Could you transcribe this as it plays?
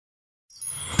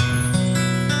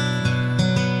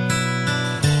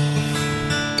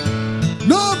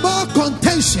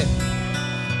tension,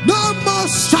 no more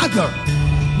struggle,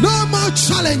 no more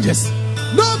challenges,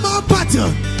 no more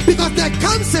battle, because there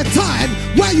comes a time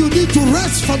where you need to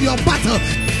rest from your battle.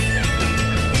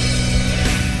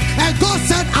 And God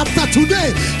said, after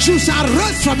today, you shall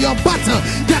rest from your battle.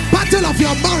 The battle of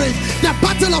your marriage, the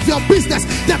battle of your business,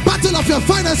 the battle of your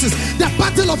finances, the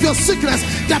battle of your sickness,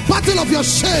 the battle of your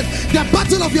shame, the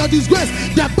battle of your disgrace,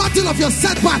 the battle of your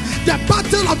setback, the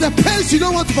battle of the pains you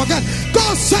don't want to forget.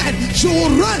 God said, you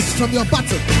will rest from your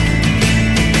battle.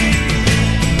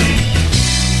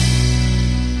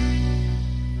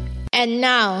 And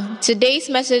now, today's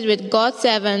message with God's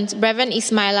servant, Reverend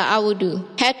Ismaila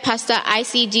Awudu, Head Pastor,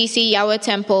 ICGC Yahweh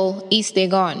Temple, East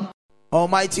Legon.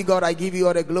 Almighty God, I give you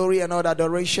all the glory and all the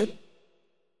adoration.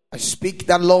 I speak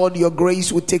that, Lord, your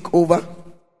grace will take over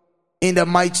in the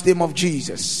mighty name of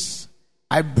Jesus.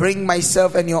 I bring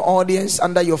myself and your audience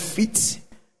under your feet,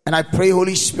 and I pray,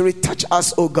 Holy Spirit, touch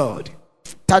us, O God.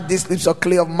 Touch these lips of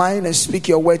clay of mine and speak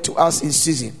your word to us in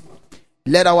season.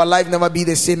 Let our life never be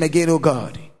the same again, O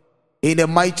God. In the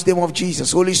mighty name of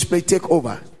Jesus, Holy Spirit, take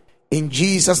over. In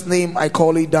Jesus' name, I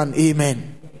call it done.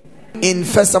 Amen. In 1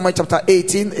 Samuel chapter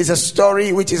 18 is a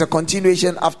story which is a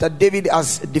continuation after David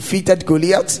has defeated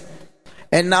Goliath.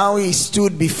 And now he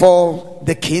stood before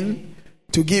the king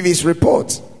to give his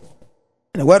report.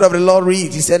 And the word of the Lord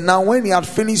reads, he said, now when he had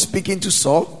finished speaking to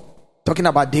Saul, talking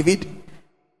about David,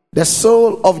 the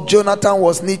soul of Jonathan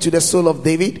was knit to the soul of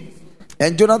David.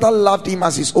 And Jonathan loved him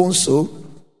as his own soul.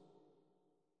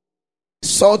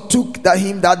 Saul took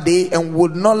him that day and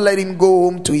would not let him go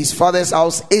home to his father's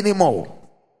house anymore.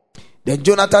 Then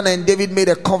Jonathan and David made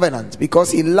a covenant because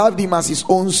he loved him as his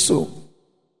own soul.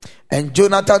 And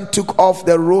Jonathan took off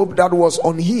the robe that was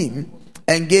on him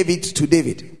and gave it to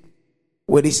David,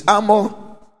 with his armor,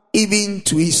 even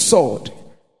to his sword,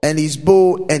 and his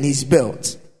bow and his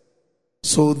belt.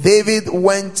 So David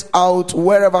went out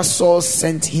wherever Saul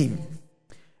sent him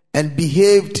and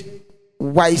behaved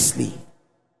wisely.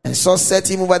 And Saul set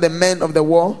him over the men of the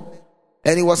war,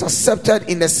 and he was accepted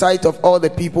in the sight of all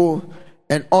the people,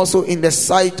 and also in the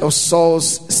sight of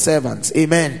Saul's servants.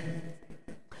 Amen.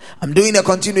 I'm doing a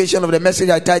continuation of the message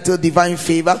I titled Divine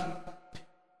Favor.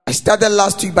 I started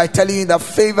last week by telling you that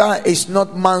favor is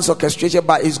not man's orchestration,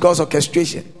 but it's God's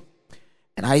orchestration.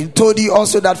 And I told you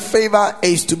also that favor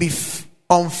is to be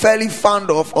unfairly fond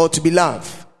of or to be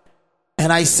loved.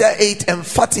 And I said it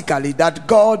emphatically that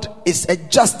God is a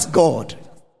just God.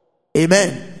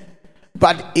 Amen.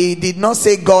 But he did not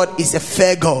say God is a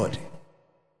fair God.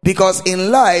 Because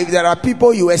in life, there are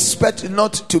people you expect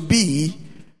not to be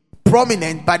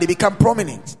prominent, but they become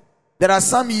prominent. There are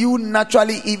some you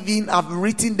naturally even have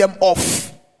written them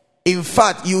off. In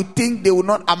fact, you think they will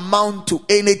not amount to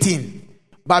anything.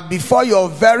 But before your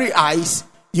very eyes,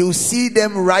 you see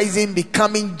them rising,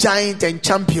 becoming giants and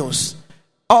champions.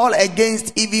 All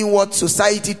against even what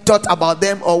society thought about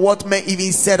them or what men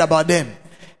even said about them.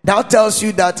 That tells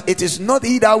you that it is not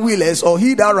he that willeth or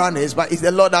he that runneth, but it's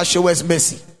the Lord that showeth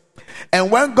mercy. And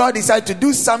when God decides to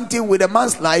do something with a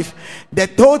man's life, the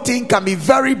whole thing can be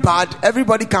very bad.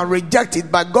 Everybody can reject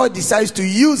it, but God decides to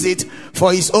use it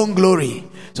for his own glory.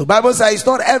 So Bible says it's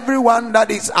not everyone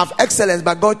that is of excellence,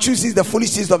 but God chooses the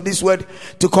foolish things of this world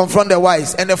to confront the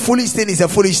wise. And the foolish thing is a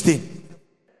foolish thing.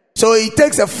 So he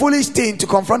takes a foolish thing to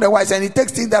confront the wise, and he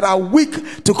takes things that are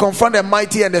weak to confront the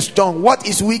mighty and the strong. What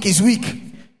is weak is weak.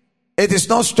 It is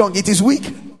not strong, it is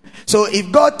weak. So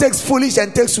if God takes foolish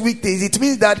and takes weak things, it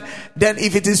means that then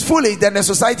if it is foolish, then the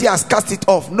society has cast it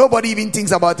off. Nobody even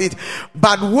thinks about it.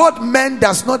 But what man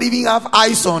does not even have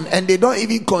eyes on, and they don't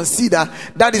even consider,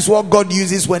 that is what God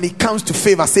uses when it comes to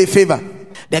favor. Say favor.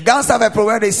 The Gans have a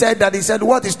proverb, they said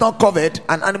what is not covered,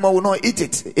 an animal will not eat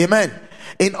it. Amen.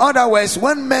 In other words,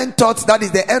 when men thought that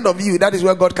is the end of you, that is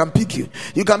where God can pick you.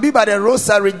 You can be by the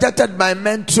roadside, rejected by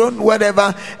men, thrown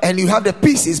whatever, and you have the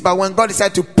pieces. But when God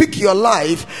decides to pick your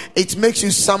life, it makes you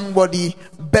somebody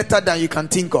better than you can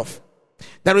think of.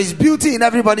 There is beauty in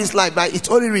everybody's life, but it's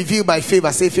only revealed by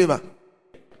favor. Say favor.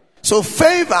 So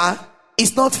favor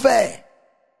is not fair.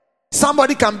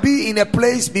 Somebody can be in a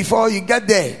place before you get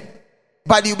there,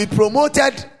 but you'll be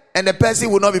promoted and the person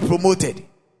will not be promoted.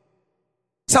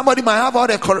 Somebody might have all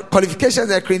the qualifications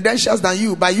and credentials than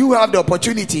you, but you have the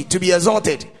opportunity to be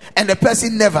exalted, and the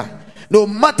person never. No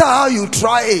matter how you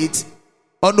try it,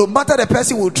 or no matter the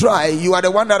person will try, you are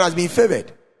the one that has been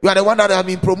favored. You are the one that has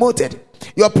been promoted.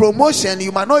 Your promotion,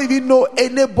 you might not even know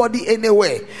anybody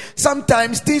anywhere.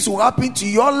 Sometimes things will happen to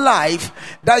your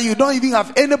life that you don't even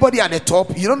have anybody at the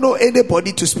top. You don't know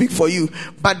anybody to speak for you.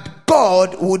 But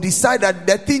God will decide that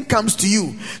the thing comes to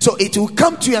you. So it will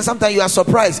come to you, and sometimes you are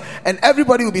surprised. And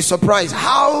everybody will be surprised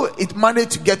how it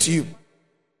managed to get to you.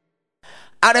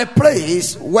 At a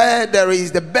place where there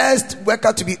is the best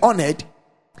worker to be honored,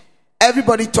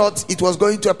 everybody thought it was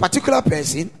going to a particular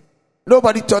person.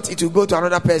 Nobody thought it would go to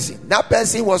another person. That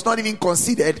person was not even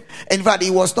considered. In fact,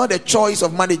 it was not a choice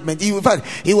of management. In fact,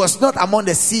 he was not among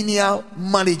the senior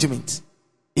management.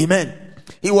 Amen.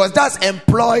 He was just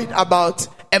employed about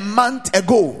a month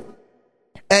ago.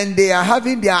 And they are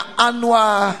having their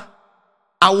annual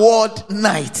award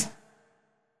night.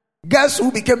 Guess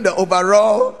who became the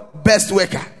overall best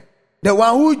worker? The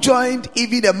one who joined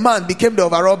even a month became the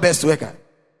overall best worker.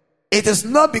 It is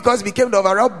not because he became the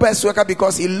overall best worker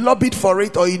because he lobbied for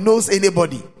it or he knows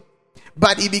anybody.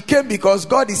 But he became because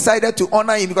God decided to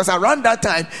honor him, because around that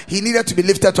time he needed to be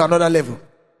lifted to another level.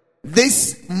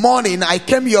 This morning I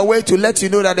came your way to let you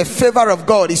know that the favor of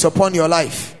God is upon your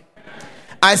life.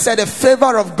 I said the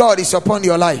favor of God is upon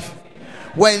your life.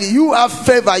 When you have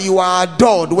favor, you are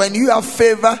adored. When you have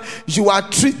favor, you are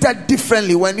treated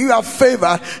differently. When you have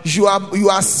favor, you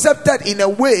are accepted in a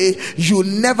way you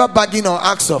never bargain or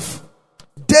ask of.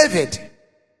 David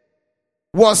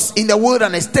was in the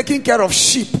wilderness taking care of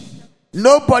sheep.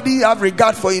 Nobody have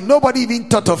regard for him. Nobody even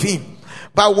thought of him.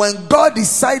 But when God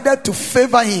decided to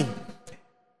favor him,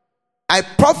 a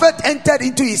prophet entered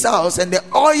into his house, and the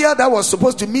oil that was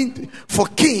supposed to mean for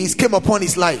kings came upon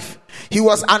his life. He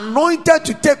was anointed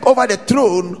to take over the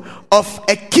throne of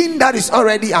a king that is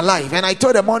already alive. And I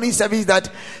told the morning service that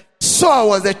Saul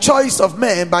was the choice of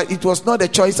man, but it was not the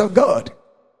choice of God.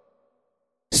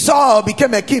 Saul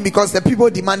became a king because the people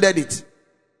demanded it.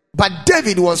 But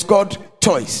David was God's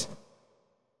choice.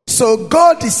 So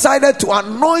God decided to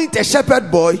anoint a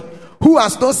shepherd boy who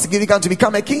has no significance to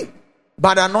become a king.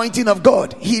 But the anointing of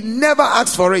God, he never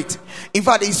asked for it. In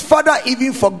fact, his father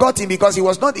even forgot him because he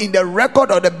was not in the record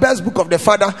or the best book of the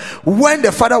father when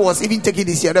the father was even taking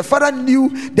this year. The father knew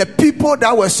the people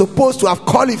that were supposed to have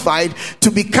qualified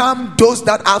to become those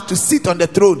that have to sit on the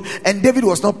throne, and David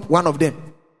was not one of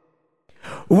them.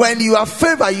 When you have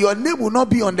favor, your name will not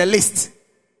be on the list,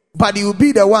 but you will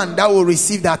be the one that will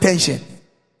receive the attention.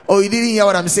 Oh, you didn't hear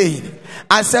what I'm saying?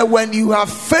 I said when you have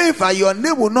favor, your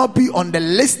name will not be on the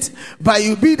list, but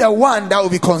you'll be the one that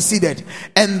will be considered.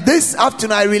 And this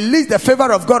afternoon, I release the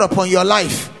favor of God upon your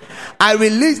life. I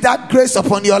release that grace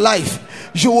upon your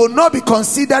life. You will not be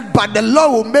considered, but the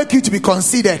Lord will make you to be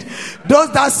considered.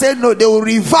 Those that say no, they will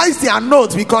revise their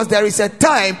notes, because there is a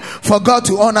time for God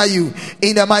to honor you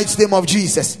in the mighty name of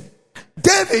Jesus.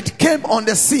 David came on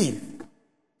the scene.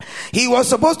 He was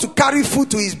supposed to carry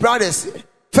food to his brothers.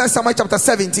 1 Samuel chapter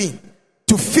 17,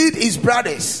 to feed his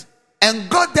brothers, and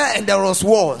got there and there was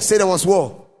war. Say there was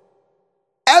war.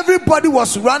 Everybody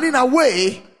was running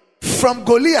away from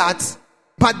Goliath,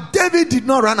 but David did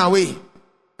not run away,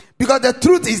 because the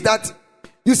truth is that,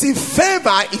 you see,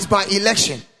 favor is by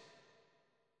election.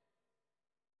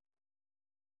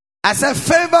 I said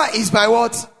favor is by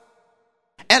what?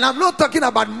 And I'm not talking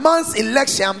about man's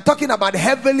election, I'm talking about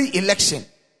heavenly election.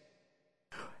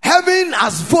 Heaven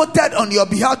has voted on your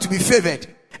behalf to be favored.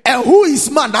 And who is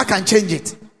man that can change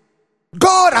it?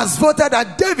 God has voted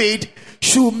that David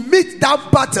should meet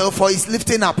that battle for his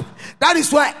lifting up. That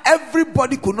is why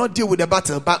everybody could not deal with the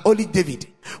battle, but only David.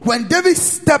 When David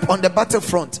stepped on the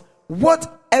battlefront,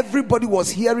 what everybody was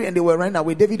hearing and they were running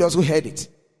away, David also heard it.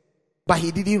 But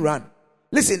he didn't run.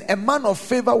 Listen, a man of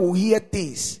favor will hear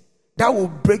things that will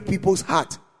break people's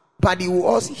heart, but he will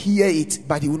also hear it,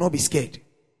 but he will not be scared.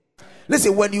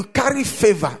 Listen, when you carry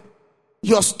favor,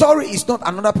 your story is not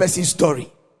another person's story.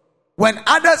 When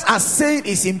others are saying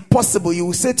it's impossible, you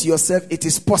will say to yourself, it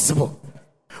is possible.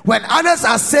 When others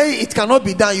are saying it cannot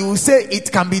be done, you will say it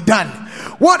can be done.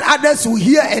 What others will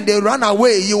hear and they run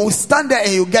away, you will stand there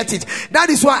and you get it. That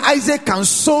is why Isaac can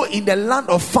sow in the land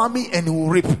of famine and he will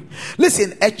reap.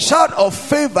 Listen, a child of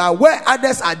favor, where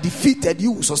others are defeated,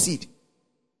 you will succeed.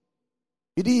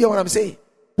 You didn't hear what I'm saying?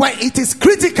 When it is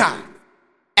critical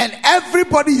and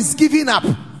everybody is giving up,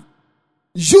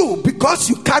 you, because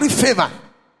you carry favor,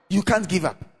 you can't give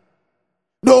up.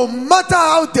 No matter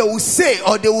how they will say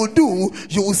or they will do,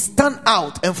 you will stand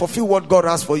out and fulfill what God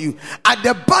has for you. At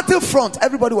the battlefront,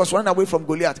 everybody was running away from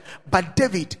Goliath, but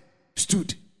David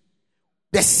stood.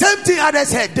 The same thing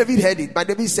others heard, David heard it, but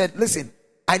David said, listen,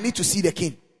 I need to see the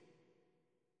king.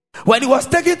 When he was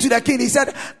taken to the king, he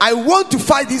said, I want to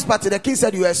fight this battle. The king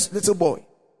said, you are a little boy.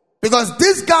 Because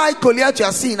this guy, Goliath, you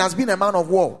are seeing, has been a man of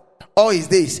war all his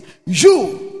days.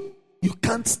 You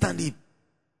can't stand him.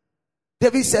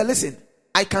 David said, listen,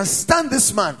 I can stand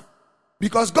this man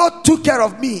because God took care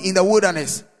of me in the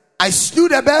wilderness. I slew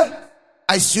the bear,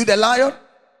 I slew the lion,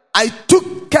 I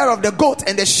took care of the goat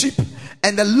and the sheep,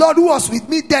 And the Lord who was with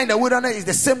me there in the wilderness is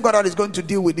the same God that is going to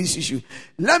deal with this issue.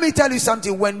 Let me tell you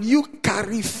something. When you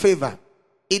carry favor,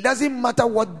 it doesn't matter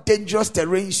what dangerous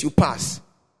terrains you pass.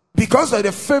 Because of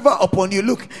the favor upon you,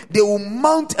 look, they will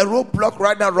mount a roadblock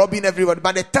right now, robbing everybody.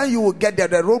 By the time you will get there,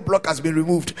 the roadblock has been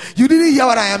removed. You didn't hear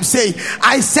what I am saying.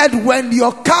 I said, when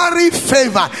you carry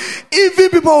favor, even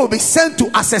people will be sent to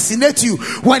assassinate you.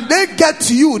 When they get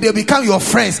to you, they become your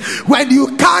friends. When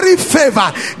you carry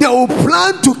favor, they will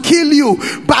plan to kill you.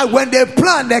 But when they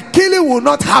plan, the killing will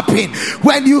not happen.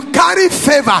 When you carry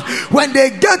favor, when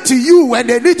they get to you, when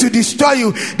they need to destroy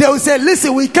you, they will say,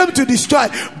 listen, we came to destroy,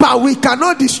 but we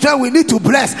cannot destroy. We need to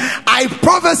bless. I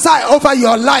prophesy over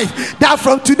your life that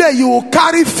from today you will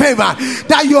carry favor,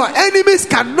 that your enemies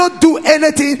cannot do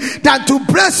anything than to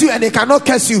bless you, and they cannot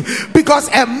curse you, because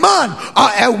a man or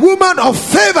a woman of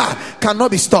favor cannot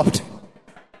be stopped.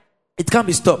 It can't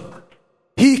be stopped.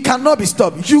 He cannot be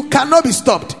stopped. You cannot be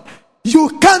stopped.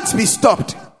 You can't be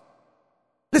stopped.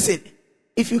 Listen,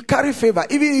 if you carry favor,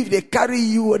 even if they carry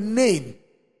your name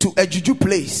to a juju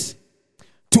place,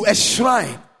 to a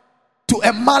shrine, to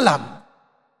a malam,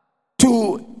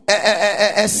 to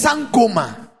a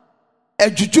sangoma, a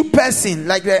juju person,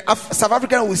 like the South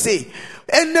African will say,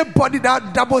 anybody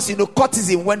that doubles in the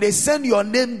courtesan, when they send your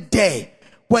name there,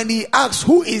 when he asks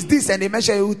who is this and they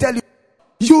mention, he will tell you,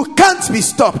 you can't be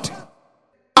stopped.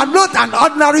 I'm not an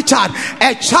ordinary child.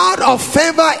 A child of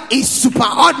favor is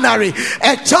superordinary.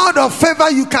 A child of favor,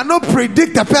 you cannot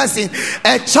predict the person.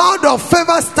 A child of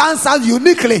favor stands out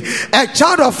uniquely. A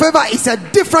child of favor is a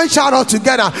different child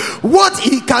altogether. What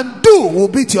he can do will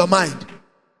beat your mind.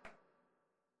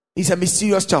 He's a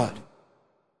mysterious child.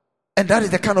 And that is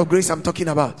the kind of grace I'm talking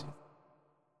about.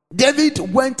 David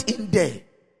went in there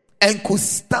and could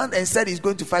stand and said he's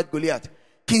going to fight Goliath.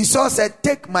 King Saul said,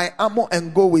 take my armor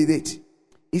and go with it.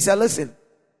 He said, listen,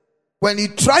 when he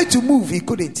tried to move, he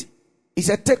couldn't. He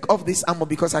said, take off this armor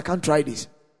because I can't try this.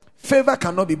 Favor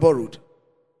cannot be borrowed.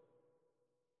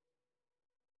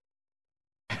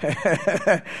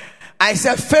 I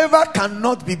said, favor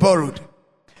cannot be borrowed.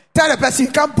 Tell the person,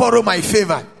 you can't borrow my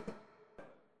favor.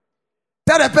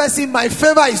 Tell the person, my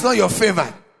favor is not your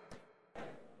favor.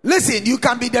 Listen, you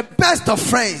can be the best of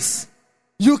friends.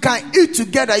 You can eat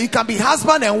together. You can be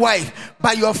husband and wife.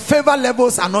 But your favor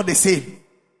levels are not the same.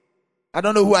 I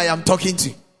don't know who I am talking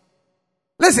to.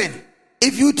 Listen,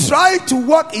 if you try to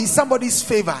walk in somebody's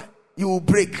favor, you will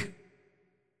break.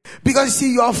 Because you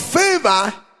see, your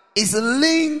favor is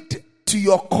linked to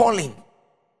your calling.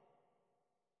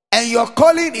 And your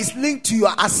calling is linked to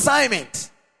your assignment.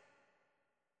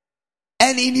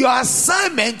 And in your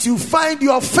assignment, you find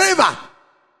your favor.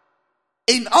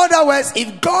 In other words,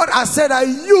 if God has said that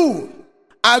you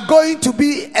are going to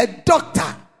be a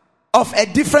doctor of a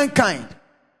different kind,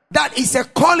 that is a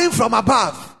calling from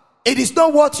above. It is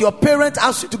not what your parents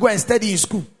asked you to go and study in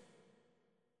school.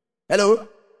 Hello?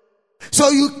 So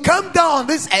you come down on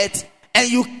this earth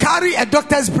and you carry a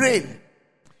doctor's brain.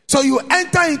 So you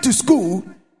enter into school,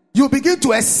 you begin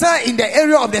to excel in the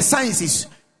area of the sciences,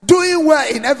 doing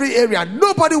well in every area.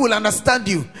 Nobody will understand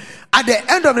you. At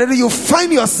the end of the day, you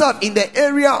find yourself in the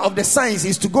area of the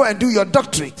sciences to go and do your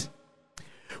doctorate.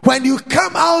 When you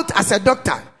come out as a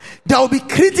doctor, there will be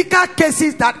critical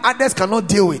cases that others cannot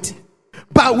deal with.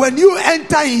 But when you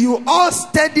enter in, you all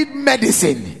studied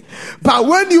medicine. But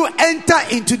when you enter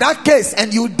into that case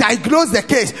and you diagnose the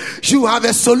case, you have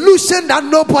a solution that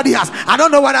nobody has. I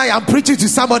don't know whether I am preaching to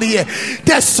somebody here.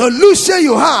 The solution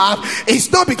you have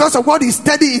is not because of what you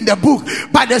study in the book,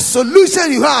 but the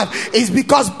solution you have is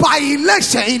because by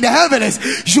election in the heavens,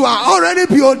 you are already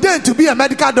preordained to be a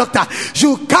medical doctor.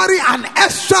 You carry an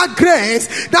extra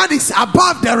grace that is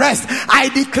above the rest. I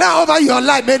declare over your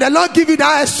life, may the Lord give you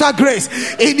that extra grace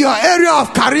in your area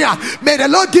of career. May the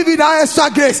Lord give you that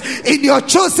extra grace in your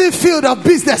chosen field of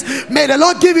business. May the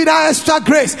Lord give you that extra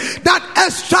grace. That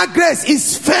extra grace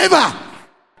is favor.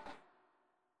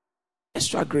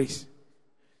 Extra grace.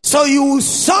 So you will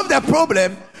solve the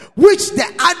problem which the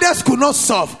others could not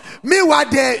solve.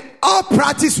 Meanwhile, they all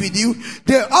practiced with you.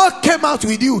 They all came out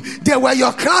with you. They were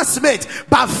your classmates.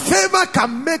 But favor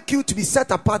can make you to be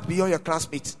set apart beyond your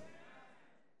classmates.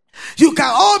 You can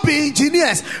all be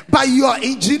engineers, but your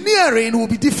engineering will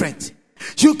be different.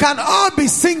 You can all be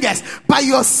singers, but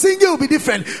your singing will be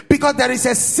different, because there is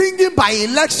a singing by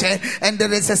election and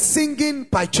there is a singing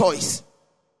by choice.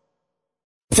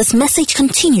 This message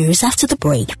continues after the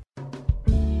break.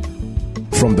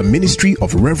 From the ministry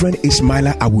of Reverend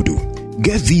Ismaila Awudu,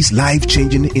 Get these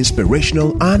life-changing,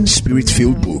 inspirational, and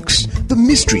spirit-filled books. The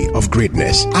Mystery of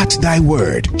Greatness, At Thy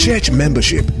Word, Church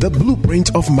Membership, The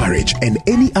Blueprint of Marriage, and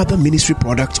any other ministry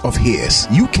product of his.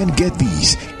 You can get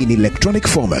these in electronic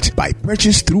format by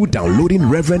purchase through downloading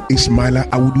Reverend Ismaila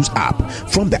Awudu's app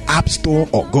from the App Store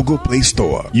or Google Play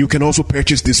Store. You can also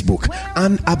purchase this book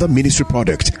and other ministry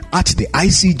product at the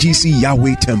ICGC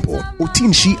Yahweh Temple,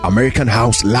 Otinshi American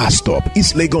House, last stop,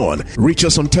 East Legon. Reach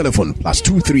us on telephone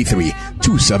 +233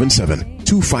 277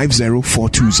 250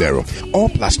 420 or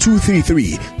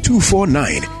 +233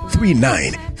 249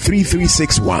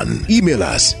 393361. Email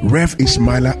us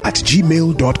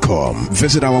revismaila@gmail.com.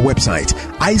 Visit our website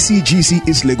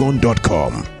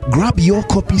icgcislegon.com. Grab your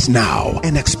copies now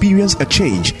and experience a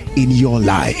change in your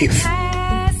life.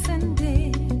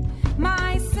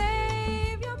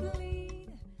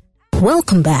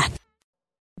 Welcome back.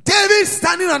 David,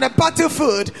 standing on the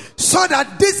battlefield, saw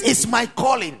that this is my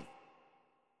calling.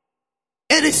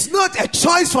 It is not a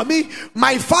choice for me.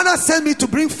 My father sent me to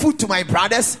bring food to my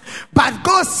brothers, but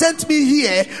God sent me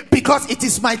here because it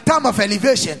is my time of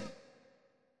elevation.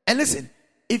 And listen,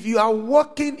 if you are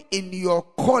walking in your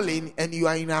calling and you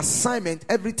are in assignment,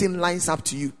 everything lines up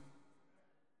to you.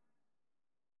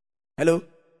 Hello?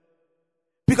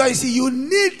 Because you see, you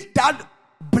need that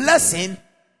blessing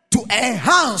to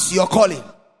enhance your calling.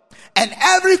 And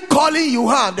every calling you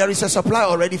have, there is a supply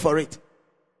already for it.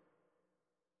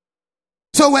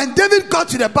 So when David got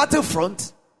to the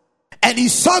battlefront and he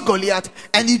saw Goliath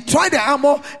and he tried the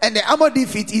armor and the armor didn't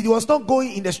fit, he was not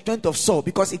going in the strength of Saul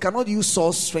because he cannot use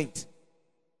Saul's strength.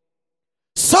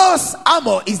 Saul's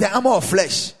armor is the armor of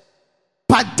flesh.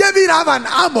 But David have an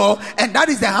armor, and that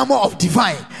is the armor of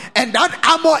divine. And that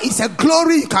armor is a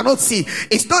glory you cannot see.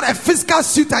 It's not a physical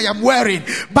suit I am wearing,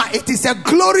 but it is a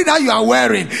glory that you are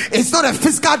wearing. It's not a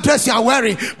physical dress you are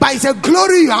wearing, but it's a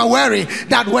glory you are wearing.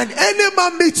 That when any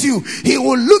man meets you, he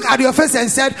will look at your face and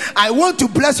said, I want to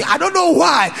bless you. I don't know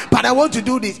why, but I want to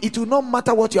do this. It will not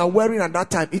matter what you are wearing at that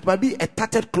time. It might be a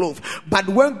tattered cloth, but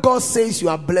when God says you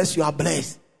are blessed, you are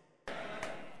blessed.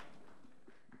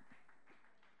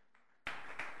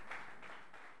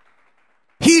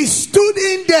 He stood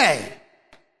in there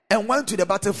and went to the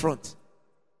battlefront.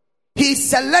 He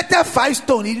selected 5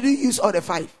 stones. He didn't use all the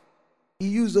 5. He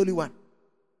used only 1.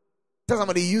 Tell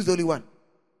somebody he used only 1.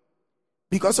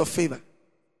 Because of favor.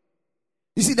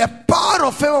 You see, the power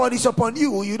of favor when it's upon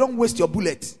you, you don't waste your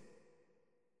bullets.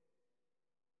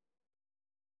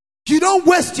 You don't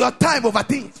waste your time over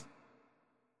things.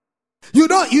 You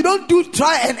don't do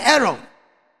try and error.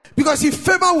 Because if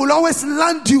favor will always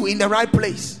land you in the right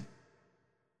place.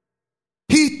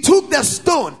 He took the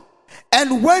stone,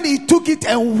 and when he took it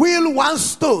and wheeled 1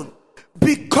 stone,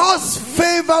 because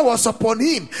favor was upon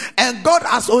him and God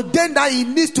has ordained that he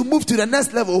needs to move to the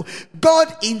next level,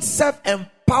 God himself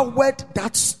empowered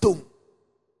that stone.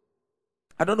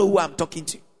 I don't know who I'm talking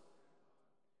to.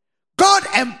 God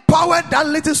empowered that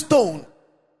little stone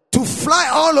to fly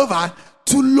all over,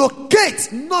 to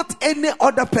locate not any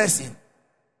other person,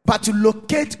 but to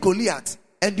locate Goliath.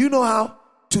 And you know how?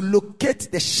 To locate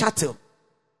the shuttle.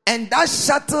 And that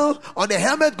shuttle on the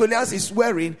helmet Goliath is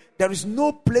wearing, there is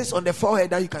no place on the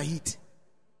forehead that you can hit.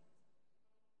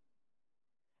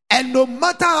 And no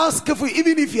matter how skillful,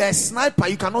 even if you are a sniper,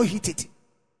 you cannot hit it.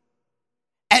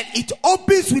 And it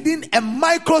opens within a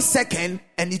microsecond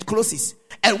and it closes.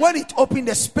 And when it opens,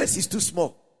 the space is too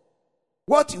small.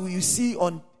 What you see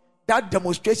on that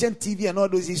demonstration TV and all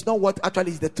those is not what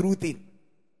actually is the true thing.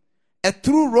 A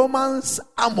true Roman's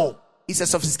armor is a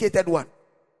sophisticated one.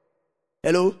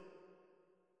 Hello?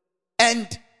 And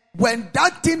when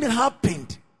that thing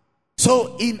happened,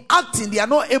 so in acting, they are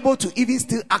not able to even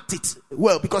still act it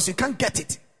well because you can't get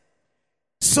it.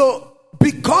 So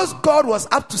because God was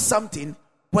up to something,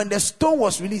 when the stone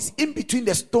was released, in between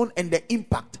the stone and the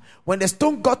impact, when the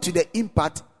stone got to the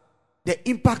impact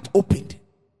opened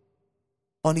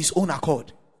on his own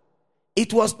accord.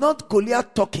 It was not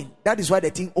Goliath talking. That is why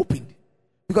the thing opened.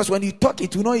 Because when you talk,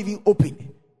 it will not even open.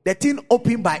 The thing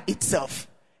opened by itself.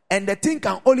 And the thing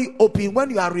can only open when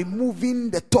you are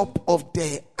removing the top of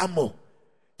the armor.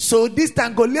 So this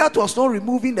time Goliath was not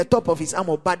removing the top of his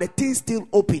armor, but the thing still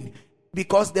opened.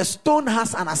 Because the stone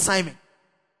has an assignment.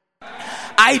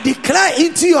 I declare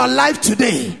into your life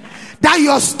today that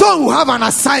your stone will have an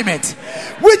assignment,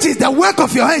 which is the work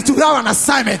of your hands to have an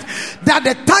assignment, that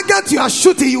the target you are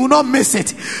shooting, you will not miss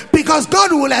it, because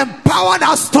God will empower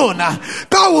that stone.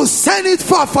 God will send it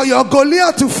forth for your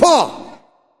Goliath to fall.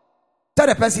 Tell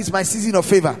the person it's my season of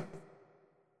favor.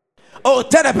 Oh,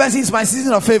 tell the person it's my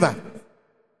season of favor.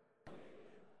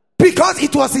 Because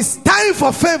it was his time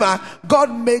for favor,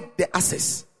 God made the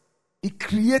access. He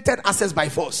created access by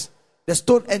force. The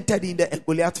stone entered in there and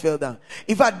Goliath fell down.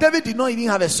 In fact, David did not even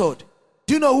have a sword.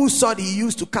 Do you know whose sword he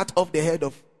used to cut off the head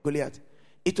of Goliath?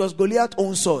 It was Goliath's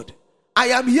own sword. I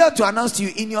am here to announce to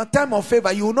you, in your time of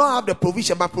favor, you will not have the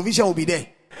provision, but provision will be there.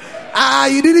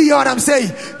 You didn't hear what I'm saying.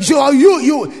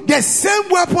 The same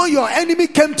weapon your enemy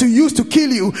came to use to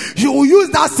kill you, you will use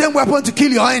that same weapon to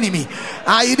kill your enemy.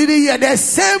 You didn't hear. The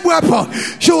same weapon,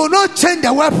 you will not change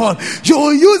the weapon. You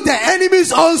will use the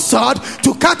enemy's own sword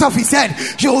to cut off his head.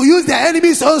 You will use the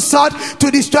enemy's own sword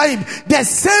to destroy him. The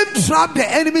same trap the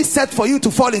enemy set for you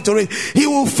to fall into it, he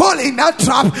will fall in that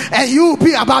trap and you will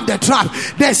be above the trap.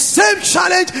 The same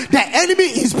challenge the enemy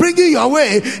is bringing your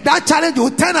way, that challenge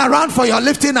will turn around for your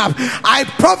lifting up. I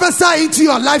prophesy into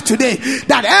your life today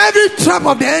that every trap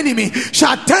of the enemy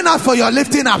shall turn out for your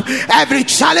lifting up. Every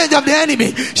challenge of the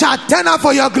enemy shall turn out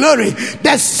for your glory.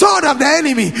 The sword of the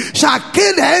enemy shall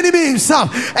kill the enemy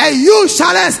himself, and you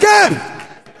shall escape.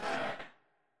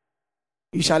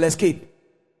 You shall escape.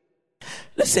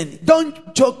 Listen,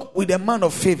 don't joke with a man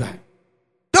of favor.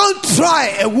 Don't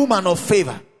try a woman of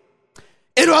favor.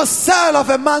 It was said of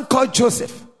a man called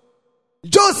Joseph.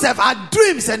 Joseph had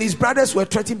dreams and his brothers were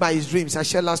threatened by his dreams. I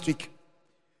shared last week.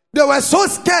 They were so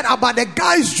scared about the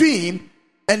guy's dream,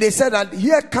 and they said that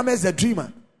here comes the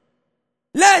dreamer.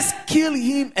 Let's kill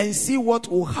him and see what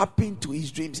will happen to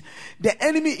his dreams. The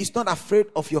enemy is not afraid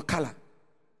of your color.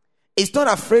 It's not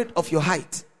afraid of your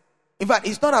height. In fact,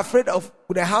 it's not afraid of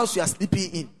the house you are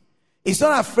sleeping in. It's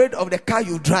not afraid of the car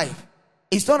you drive.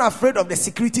 It's not afraid of the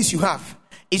securities you have.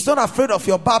 It's not afraid of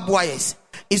your barbed wires.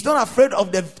 It's not afraid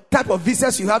of the type of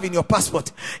visas you have in your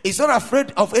passport. It's not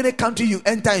afraid of any country you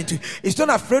enter into. It's not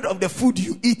afraid of the food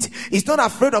you eat. It's not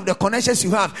afraid of the connections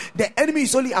you have. The enemy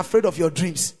is only afraid of your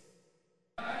dreams.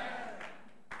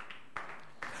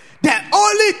 The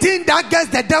only thing that gets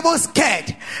the devil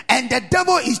scared, and the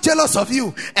devil is jealous of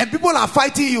you, and people are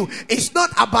fighting you, it's not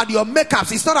about your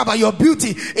makeups, it's not about your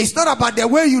beauty, it's not about the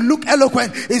way you look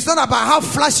eloquent, it's not about how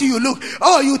flashy you look.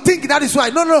 Oh, you think that is why?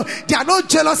 No. They are not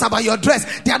jealous about your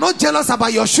dress. They are not jealous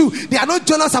about your shoe. They are not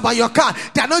jealous about your car.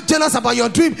 They are not jealous about your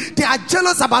dream. They are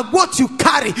jealous about what you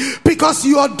carry, because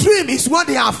your dream is what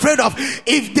they are afraid of.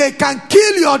 If they can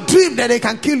kill your dream, then they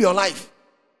can kill your life.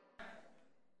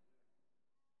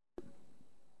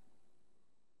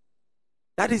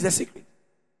 That is the secret.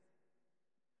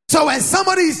 So when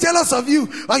somebody is jealous of you,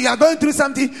 or you are going through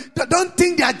something, don't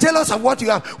think they are jealous of what you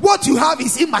have. What you have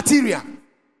is immaterial.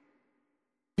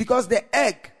 Because the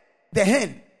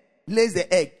hen lays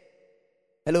the egg.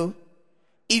 Hello?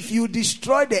 If you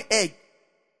destroy the egg,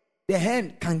 the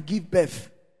hen can give birth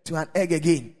to an egg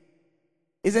again.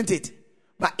 Isn't it?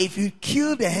 But if you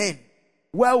kill the hen,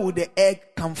 where would the egg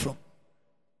come from?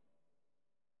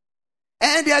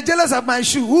 And they are jealous of my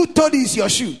shoe. Who told you it's your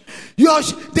shoe?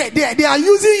 They are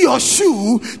using your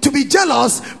shoe to be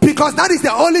jealous, because that is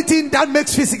the only thing that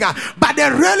makes physical. But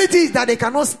the reality is that they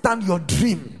cannot stand your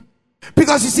dream.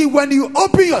 Because you see, when you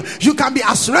open you can be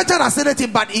as wretched as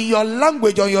anything, but in your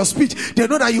language or your speech, they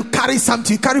know that you carry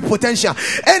something, you carry potential.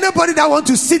 Anybody that want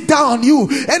to sit down on you,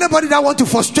 anybody that want to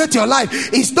frustrate your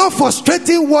life, it's not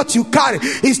frustrating what you carry,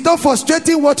 it's not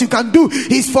frustrating what you can do,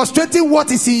 it's frustrating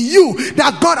what is in you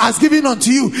that God has given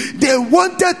unto you. They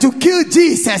wanted to kill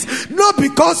Jesus, not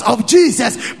because of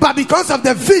Jesus, but because of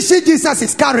the vision Jesus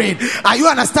is carrying. Are you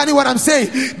understanding what I'm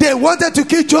saying? They wanted to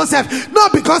kill Joseph,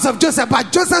 not because of Joseph,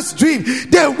 but Joseph's dream.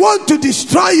 They want to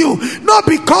destroy you, not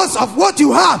because of what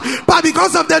you have, but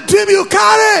because of the dream you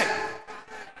carry.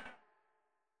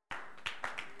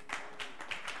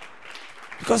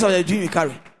 Because of the dream you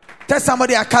carry. Tell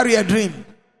somebody, I carry a dream.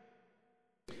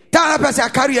 Tell another person, I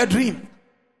carry a dream.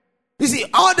 You see,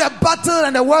 all the battle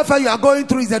and the warfare you are going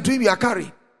through is a dream you are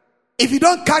carrying. If you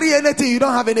don't carry anything, you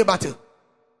don't have any battle.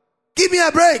 Give me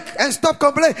a break and stop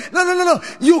complaining. No.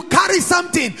 You carry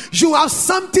something. You have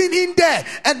something in there.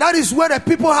 And that is where the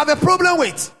people have a problem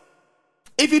with.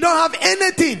 If you don't have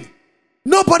anything,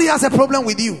 nobody has a problem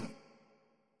with you.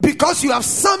 Because you have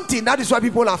something, that is why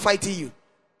people are fighting you.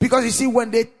 Because you see,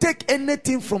 when they take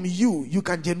anything from you, you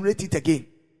can generate it again.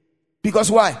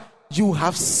 Because why? You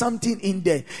have something in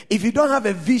there. If you don't have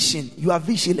a vision, you are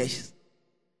visionless.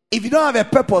 If you don't have a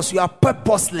purpose, you are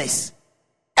purposeless.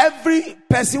 Every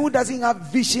person who doesn't have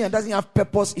vision and doesn't have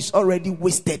purpose is already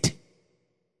wasted.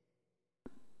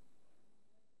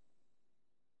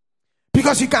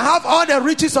 Because you can have all the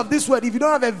riches of this world. If you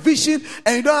don't have a vision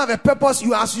and you don't have a purpose,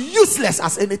 you are as useless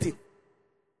as anything.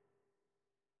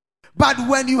 But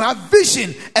when you have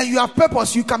vision and you have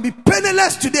purpose, you can be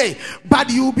penniless today,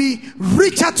 but you will be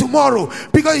richer tomorrow.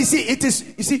 Because you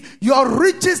see, your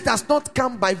riches does not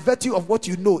come by virtue of what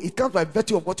you know. It comes by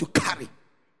virtue of what you carry.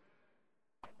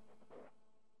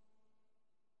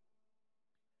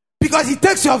 Because it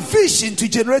takes your vision to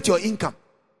generate your income.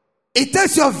 It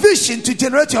takes your vision to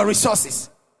generate your resources.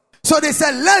 So they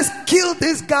said, let's kill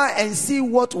this guy and see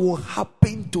what will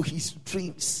happen to his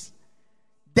dreams.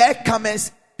 There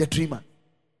comes the dreamer.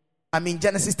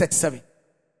 Genesis 37.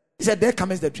 He said, there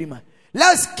comes the dreamer.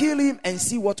 Let's kill him and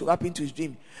see what will happen to his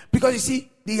dream. Because you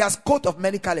see, he has coat of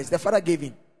many colors. The father gave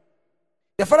him.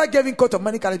 The father gave him coat of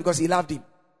many colors because he loved him.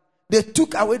 They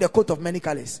took away the coat of many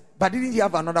colors. But didn't he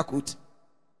have another coat?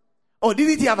 Oh,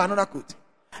 didn't he have another coat?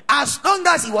 As long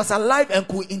as he was alive and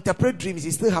could interpret dreams,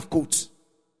 he still have coats.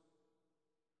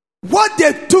 What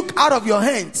they took out of your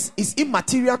hands is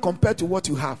immaterial compared to what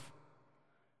you have.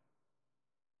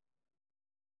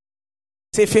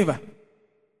 Say favor.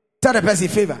 Tell the person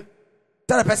favor.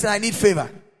 Tell the person I need favor.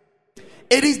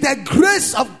 It is the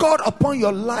grace of God upon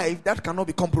your life that cannot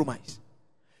be compromised.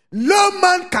 No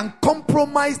man can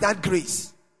compromise that grace.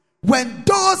 When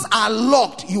doors are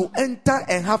locked, you enter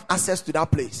and have access to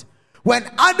that place. When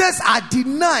others are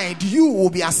denied, you will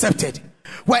be accepted.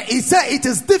 When he said it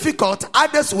is difficult,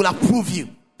 others will approve you.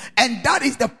 And that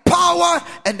is the power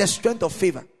and the strength of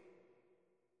favor.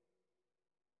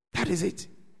 That is it.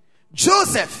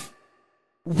 Joseph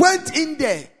went in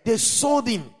there. They sold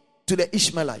him to the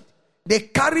Ishmaelite. They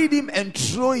carried him and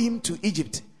threw him to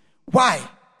Egypt. Why?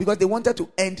 Because they wanted to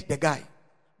end the guy.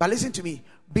 But listen to me.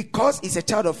 Because he's a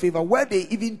child of favor, where they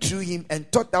even threw him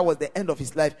and thought that was the end of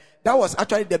his life, that was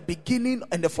actually the beginning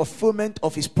and the fulfillment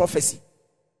of his prophecy.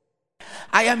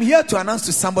 I am here to announce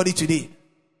to somebody today,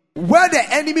 where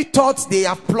the enemy thought they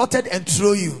have plotted and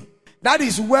throw you, that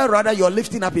is where rather your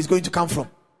lifting up is going to come from.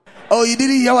 Oh, you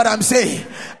didn't hear what I'm saying?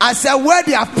 I said where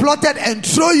they have plotted and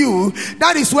throw you,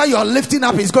 that is where your lifting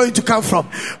up is going to come from.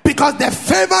 Because the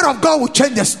favor of God will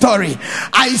change the story.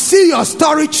 I see your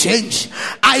story change.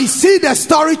 I see the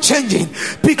story changing.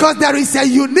 Because there is a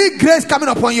unique grace coming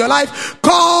upon your life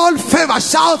called favor.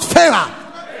 Shout favor.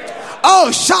 Oh,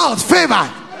 shout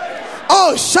favor.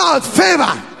 Oh, shout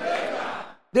favor.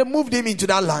 They moved him into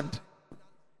that land.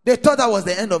 They thought that was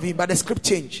the end of him, but the script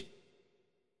changed.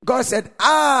 God said,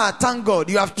 thank God,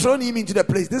 you have thrown him into the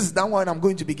place. This is that one I'm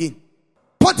going to begin.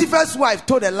 Potiphar's wife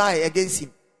told a lie against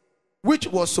him, which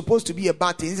was supposed to be a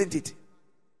bad thing, isn't it?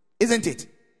 Isn't it?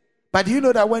 But do you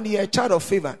know that when you're a child of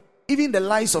favor, even the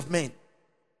lies of men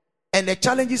and the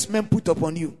challenges men put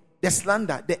upon you, the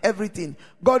slander, the everything,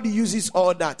 God uses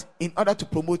all that in order to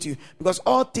promote you. Because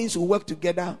all things will work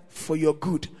together for your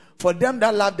good. For them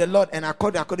that love the Lord and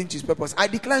according to his purpose. I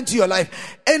declare into your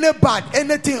life, any bad,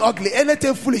 anything ugly,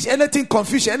 anything foolish, anything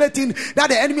confusion, anything that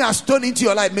the enemy has thrown into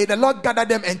your life, may the Lord gather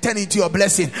them and turn into your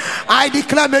blessing. I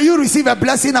declare, may you receive a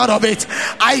blessing out of it.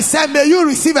 I said, may you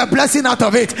receive a blessing out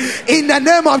of it. In the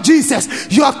name of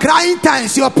Jesus, your crying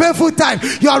times, your painful time,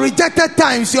 your rejected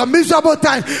times, your miserable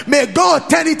time, may God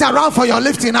turn it around for your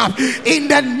lifting up. In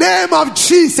the name of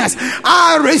Jesus,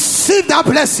 I receive that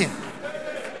blessing.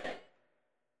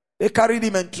 They carried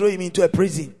him and threw him into a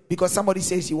prison because somebody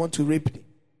says he wants to rape him.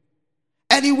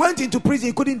 And he went into prison.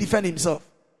 He couldn't defend himself.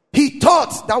 He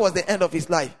thought that was the end of his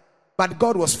life. But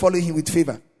God was following him with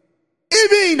favor.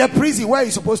 Even in the prison where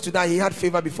he's supposed to die, he had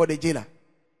favor before the jailer.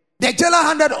 The jailer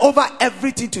handed over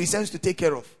everything to his hands to take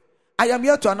care of. I am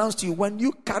here to announce to you, when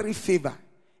you carry favor,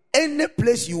 any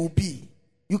place you will be,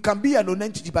 you can be an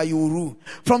non-entity, but you will rule.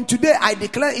 From today, I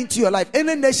declare into your life,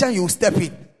 any nation you will step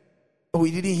in. Oh,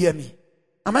 you didn't hear me.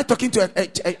 Am I talking to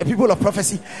a people of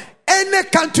prophecy? Any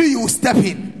country you step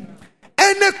in,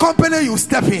 any company you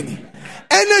step in,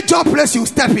 any job place you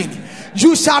step in,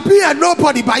 you shall be a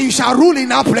nobody, but you shall rule in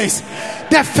that place.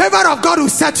 The favor of God will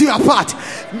set you apart.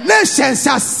 Nations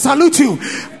shall salute you.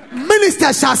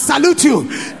 Ministers shall salute you.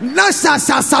 Nations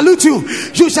shall salute you.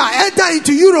 You shall enter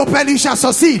into Europe and you shall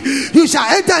succeed. You shall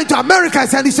enter into America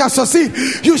and you shall succeed.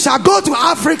 You shall go to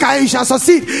Africa and you shall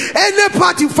succeed. Any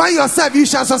part you find yourself, you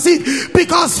shall succeed.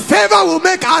 Because favor will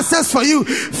make access for you.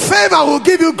 Favor will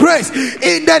give you grace.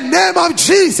 In the name of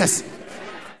Jesus.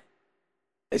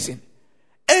 Listen.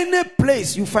 Any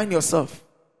place you find yourself.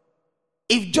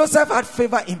 If Joseph had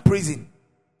favor in prison.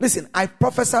 Listen, I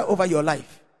prophesy over your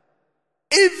life.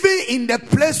 Even in the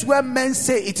place where men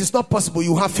say it is not possible,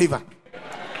 you have favor.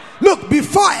 Look,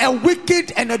 before a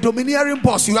wicked and a domineering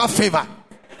boss, you have favor.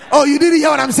 Oh, you didn't hear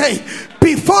what I'm saying?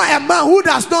 Before a man who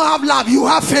does not have love, you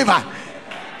have favor.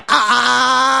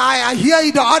 I hear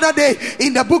it the other day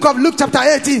in the book of Luke chapter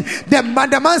 18.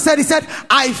 The man said, he said,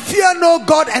 I fear no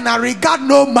God and I regard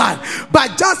no man.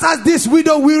 But just as this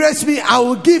widow wearies me, I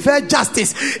will give her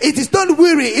justice. It is not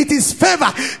weary, it is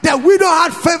favor. The widow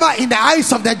had favor in the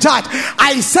eyes of the judge.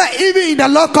 I say, even in the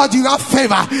law court, you have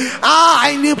favor.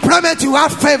 In employment, you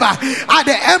have favor. At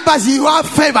the embassy, you have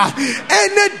favor.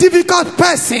 Any difficult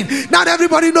person, not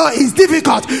everybody knows it's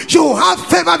difficult. You have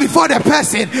favor before the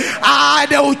person.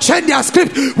 They will change their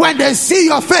script. When they see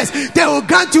your face, they will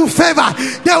grant you favor.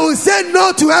 They will say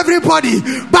no to everybody,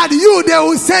 but you, they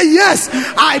will say yes.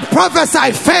 I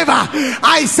prophesy favor.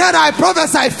 I said I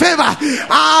prophesy favor.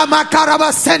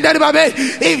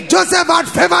 If Joseph had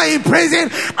favor in prison,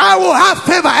 I will have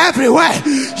favor everywhere.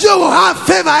 You will have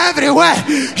favor everywhere.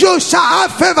 You shall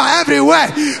have favor everywhere.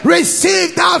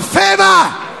 Receive that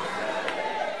favor.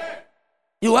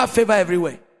 You have favor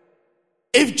everywhere.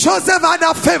 If Joseph had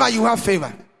that favor, you have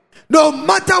favor. No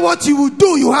matter what you will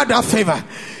do, you have that favor.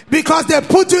 Because they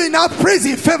put you in that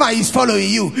prison, favor is following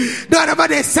you. Whenever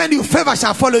they send you, favor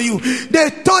shall follow you. They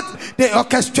thought they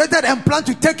orchestrated and planned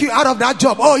to take you out of that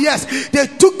job. Oh yes, they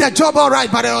took the job all right,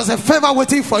 but there was a favor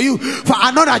waiting for you for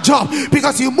another job.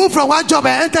 Because you move from one job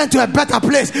and enter into a better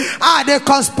place. They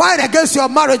conspired against your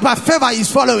marriage, but favor is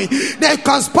following. They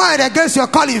conspired against your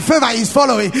calling, favor is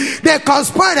following. They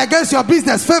conspired against your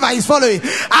business, favor is following.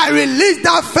 I release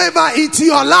that favor into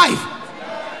your life.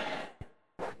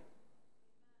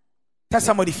 Tell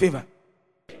somebody, favor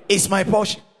is my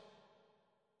portion.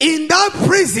 In that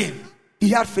prison, he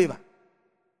had favor.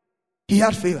 He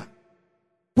had favor.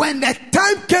 When the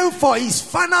time came for his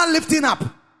final lifting up,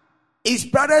 his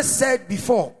brothers said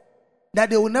before that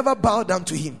they will never bow down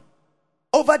to him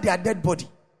over their dead body.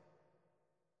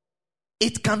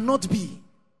 It cannot be.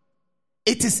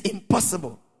 It is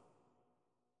impossible.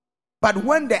 But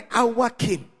when the hour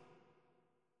came,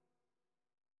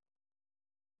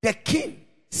 the king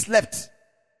slept,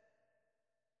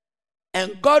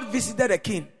 and God visited the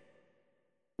king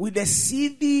with the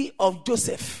CV of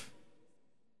Joseph.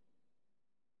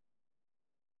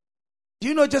 Do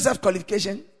you know Joseph's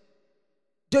qualification?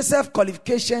 Joseph's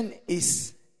qualification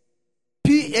is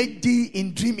PhD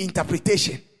in dream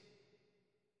interpretation.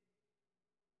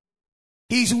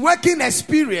 His working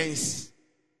experience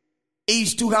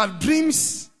is to have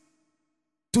dreams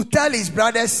to tell his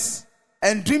brothers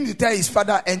and dream to tell his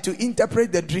father and to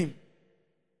interpret the dream.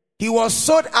 He was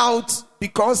sought out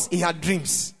because he had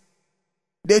dreams.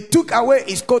 They took away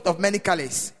his coat of many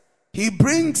colors. He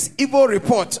brings evil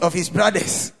reports of his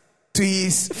brothers to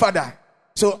his father.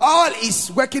 So all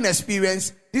his working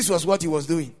experience, this was what he was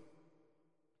doing.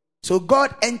 So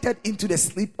God entered into the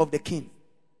sleep of the king.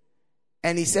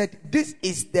 And he said, this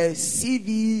is the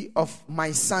CV of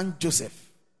my son Joseph,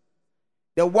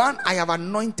 the one I have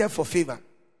anointed for favor.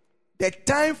 The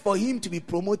time for him to be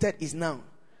promoted is now.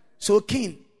 So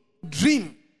king,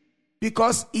 dream,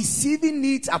 because his CV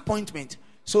needs appointment.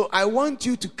 So I want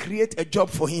you to create a job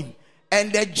for him.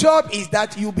 And the job is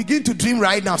that you begin to dream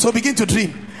right now. So begin to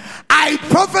dream. I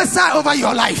prophesy over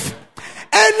your life.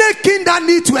 Any king that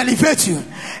need to elevate you,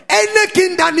 any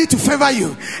king that need to favor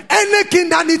you, any king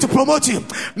that need to promote you,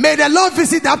 may the Lord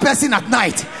visit that person at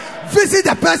night. Visit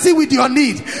the person with your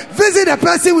need. Visit the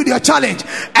person with your challenge.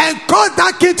 And cause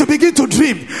that king to begin to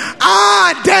dream.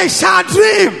 They shall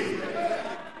dream.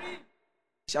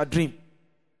 Shall dream.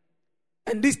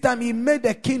 And this time he made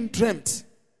the king dreamt.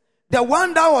 The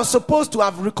one that was supposed to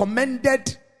have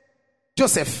recommended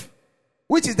Joseph,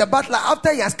 which is the butler,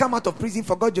 after he has come out of prison,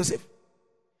 forgot Joseph.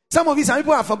 Some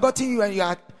people have forgotten you and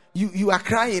you are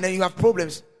crying and you have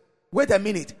problems. Wait a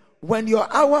minute. When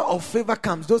your hour of favor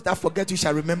comes, those that forget you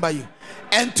shall remember you.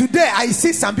 And today I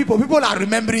see some people are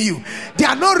remembering you. They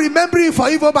are not remembering you for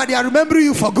evil, but they are remembering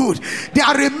you for good. They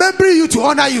are remembering you to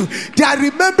honor you. They are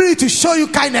remembering you to show you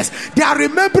kindness. They are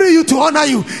remembering you to honor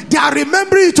you. They are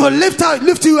remembering you to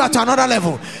lift you at another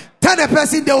level. Tell the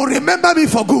person they will remember me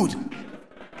for good.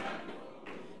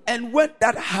 And when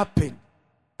that happened,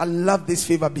 I love this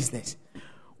favor business.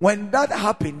 When that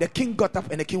happened, the king got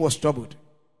up and the king was troubled.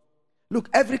 Look,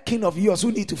 every king of yours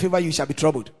who need to favor you shall be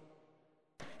troubled.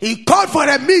 He called for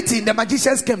a meeting. The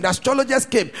magicians came, the astrologers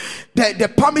came,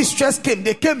 the palmisters came.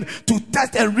 They came to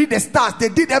test and read the stars. They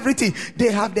did everything.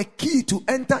 They have the key to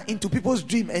enter into people's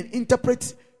dream and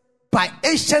interpret by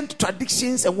ancient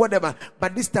traditions and whatever.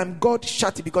 But this time God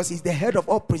shut it because he's the head of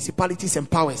all principalities and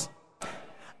powers.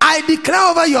 I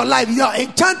declare over your life, your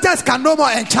enchanters can no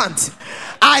more enchant.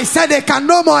 I said they can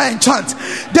no more enchant.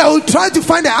 They will try to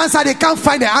find the answer, they can't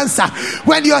find the answer.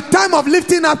 When your time of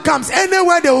lifting up comes,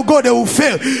 anywhere they will go, they will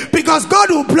fail, because God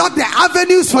will block the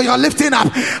avenues for your lifting up.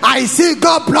 I see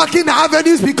God blocking the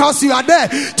avenues because you are there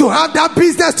to have that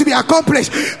business to be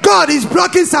accomplished. God is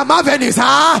blocking some avenues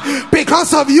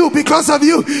because of you, because of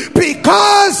you,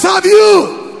 because of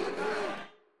you,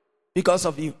 because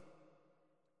of you.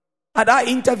 At that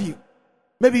interview,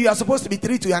 maybe you are supposed to be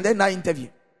 3-2 and then that interview,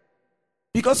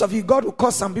 because of you, God will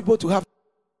cause some people to have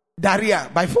diarrhea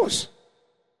by force.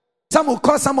 Some will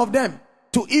cause some of them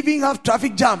to even have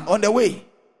traffic jam on the way.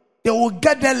 They will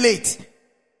get there late,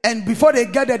 and before they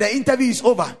get there, the interview is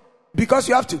over, because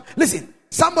you have to listen.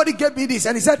 Somebody gave me this,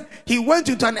 and he said he went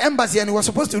into an embassy and he was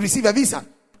supposed to receive a visa,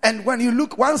 and when you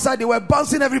look one side, they were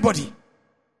bouncing everybody,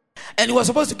 and he was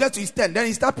supposed to get to his tent. Then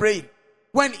he started praying.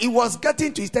 When he was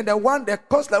getting to his tent, the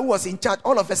consular who was in charge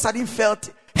all of a sudden felt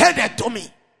headed to me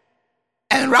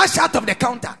and rushed out of the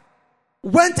counter,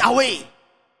 went away.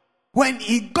 When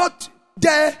he got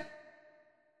there,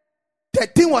 the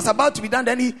thing was about to be done.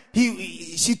 Then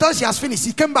she thought she has finished.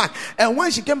 She came back, and when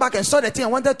she came back and saw the thing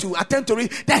and wanted to attend to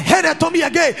it, they headed to me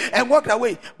again and walked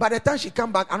away. By the time she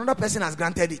came back, another person has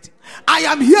granted it. I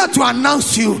am here to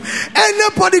announce you,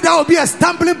 anybody that will be a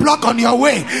stumbling block on your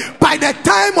way, by the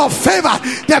time of favor,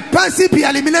 the person be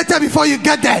eliminated before you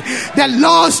get there. The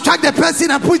Lord strike the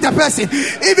person and push the person.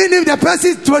 Even if the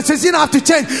person's position have to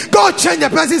change, go change the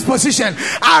person's position.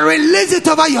 I release it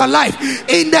over your life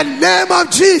in the name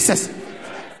of Jesus.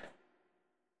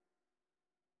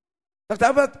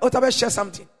 Dr. Otabe shared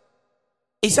something.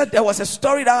 He said there was a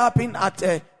story that happened at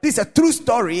this is a true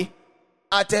story,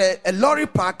 at a lorry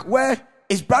park, where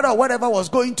his brother or whatever was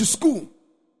going to school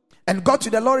and got to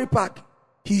the lorry park.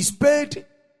 He paid,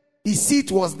 his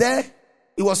seat was there.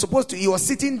 He was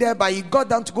sitting there, but he got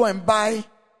down to go and buy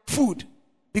food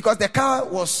because the car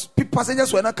was,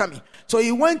 passengers were not coming. So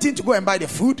he went in to go and buy the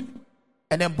food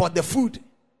and then bought the food.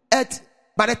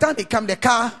 By the time he came, the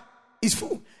car is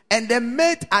full. And the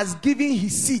mate has given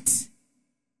his seat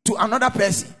to another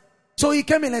person. So he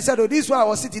came in and said, "Oh, this is where I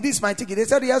was sitting. This is my ticket." They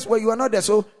said, "Yes, well, you are not there.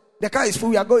 So the car is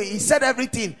full. We are going." He said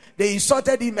everything. They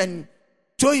insulted him and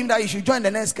told him that he should join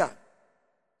the next car.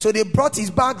 So they brought his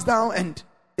bags down and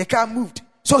the car moved.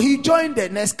 So he joined the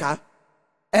next car.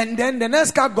 And then the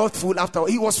next car got full after.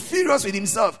 He was furious with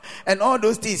himself and all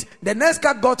those things. The next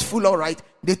car got full, all right.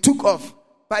 They took off.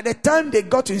 By the time they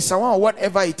got to Sawan or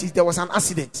whatever it is, there was an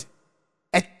accident.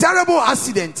 A terrible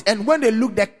accident. And when they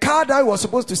looked, the car that he was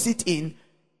supposed to sit in,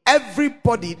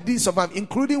 everybody didn't survive,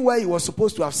 including where he was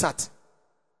supposed to have sat.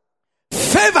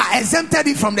 Favor exempted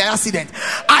him from the accident.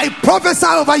 I prophesy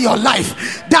over your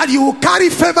life that you will carry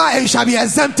favor and shall be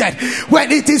exempted.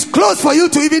 When it is close for you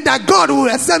to even that, God will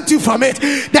exempt you from it.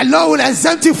 The Lord will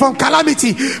exempt you from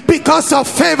calamity because of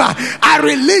favor. I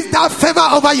release that favor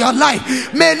over your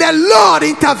life. May the Lord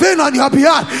intervene on your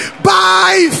behalf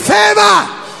by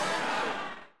favor.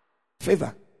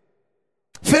 Favor.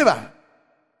 Favor.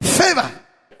 Favor.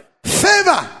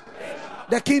 Favor.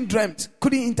 The king dreamt,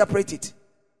 couldn't interpret it.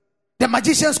 The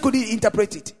magicians couldn't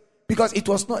interpret it because it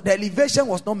was not, the elevation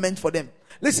was not meant for them.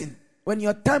 Listen, when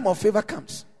your time of favor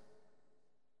comes,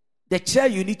 the chair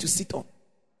you need to sit on,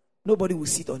 nobody will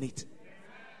sit on it.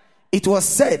 It was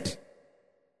said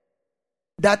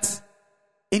that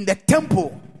in the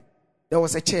temple there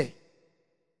was a chair,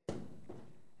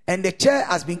 and the chair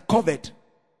has been covered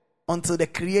until the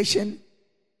creation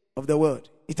of the world.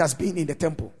 It has been in the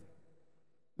temple.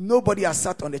 Nobody has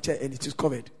sat on the chair and it is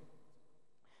covered.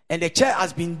 And the chair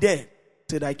has been there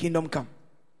till thy kingdom come.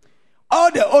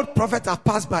 All the old prophets have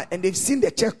passed by and they've seen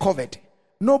the chair covered.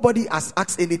 Nobody has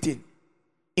asked anything.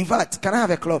 In fact, can I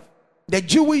have a club? The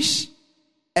Jewish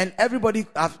and everybody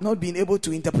have not been able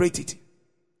to interpret it.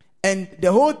 And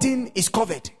the whole thing is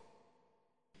covered.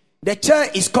 The chair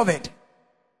is covered.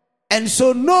 And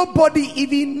so nobody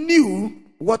even knew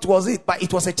what was it, but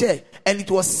it was a chair. And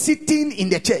it was sitting in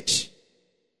the church.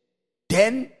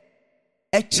 Then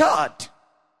a child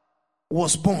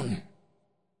was born.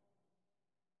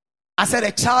 I said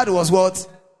a child was what?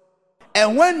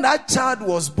 And when that child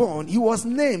was born, he was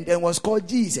named and was called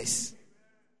Jesus.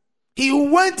 He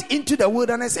went into the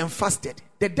wilderness and fasted.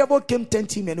 The devil came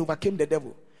tempt him and overcame the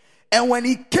devil. And when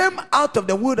he came out of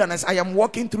the wilderness, I am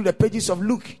walking through the pages of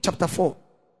Luke chapter 4.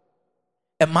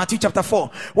 And Matthew chapter 4.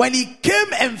 When he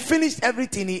came and finished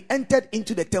everything, he entered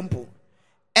into the temple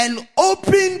and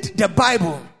opened the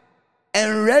Bible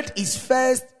and read his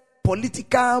first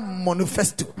political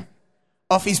manifesto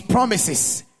of his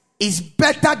promises, his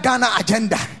better Ghana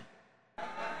agenda.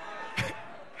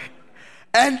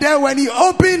 And then when he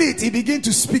opened it, he began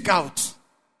to speak out.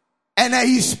 And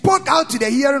he spoke out to the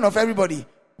hearing of everybody.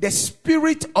 the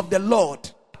Spirit of the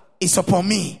Lord is upon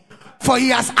me, for he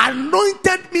has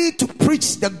anointed me to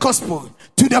preach the gospel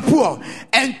to the poor,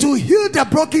 and to heal the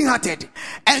brokenhearted,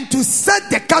 and to set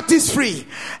the captives free,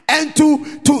 and to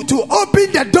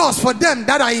open the doors for them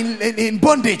that are in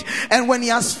bondage. And when he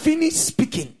has finished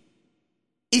speaking,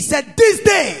 he said, this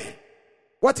day.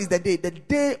 What is the day? The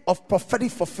day of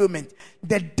prophetic fulfillment.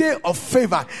 The day of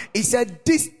favor. He said,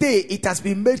 this day it has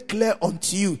been made clear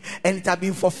unto you, and it has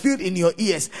been fulfilled in your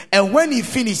ears. And when he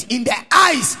finished, in the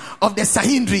eyes of the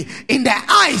Sahindri, in the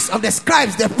eyes of the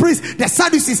scribes, the priests, the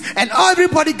Sadducees, and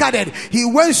everybody gathered, he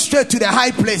went straight to the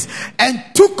high place and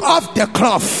took off the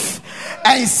cloth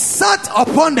and sat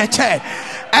upon the chair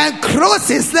and crossed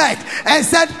his leg and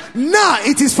said, now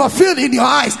it is fulfilled in your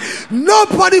eyes.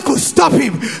 Nobody could stop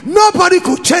him. Nobody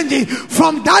could change him.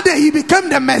 From that day he became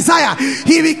the Messiah.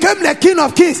 He became the King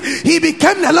of Kings. He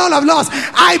became the Lord of Lords.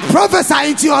 I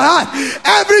prophesy into your heart,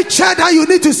 every chair that you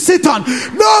need to sit on,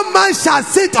 no man shall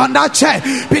sit on that chair,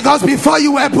 because before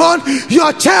you were born,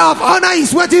 your chair of honor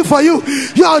is waiting for you.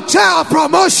 Your chair of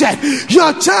promotion,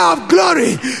 your chair of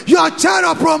glory, your chair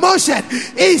of promotion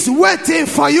is waiting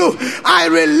for you. I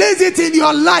release it in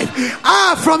your life.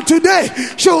 From today,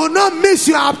 you will not miss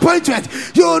your appointment.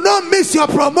 You will not miss your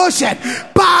promotion.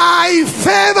 By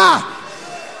favor,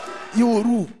 you will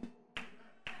rule.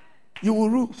 You will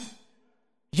rule.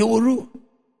 You will rule.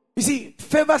 You see,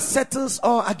 favor settles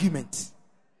all arguments.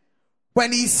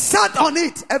 When he sat on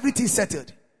it, everything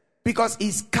settled, because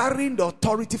he's carrying the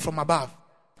authority from above.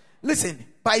 Listen,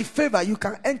 by favor, you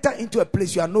can enter into a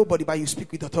place you are nobody, but you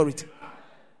speak with authority.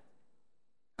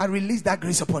 I release that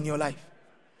grace upon your life.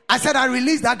 I said, I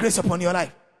release that grace upon your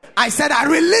life. I said, I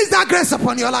release that grace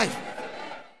upon your life.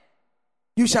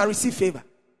 You shall receive favor.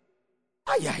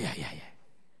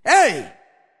 Hey!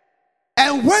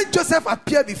 And when Joseph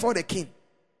appeared before the king,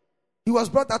 he was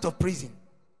brought out of prison.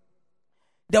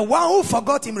 The one who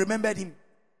forgot him remembered him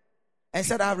and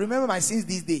said, I remember my sins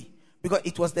this day, because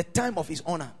it was the time of his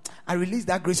honor. I release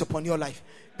that grace upon your life,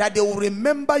 that they will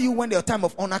remember you when their time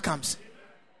of honor comes.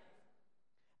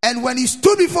 And when he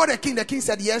stood before the king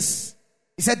said, yes.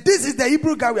 He said, this is the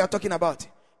Hebrew guy we are talking about.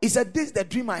 He said, this is the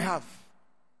dream I have.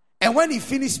 And when he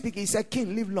finished speaking, he said,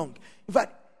 king, live long. In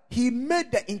fact, he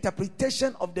made the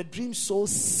interpretation of the dream so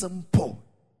simple.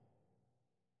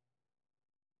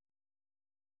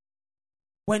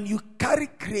 When you carry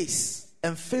grace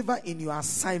and favor in your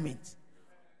assignment,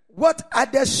 what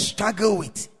others struggle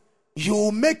with, you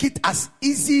will make it as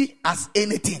easy as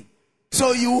anything.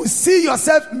 So you will see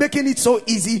yourself making it so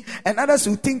easy, and others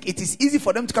will think it is easy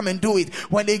for them to come and do it.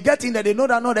 When they get in there, they know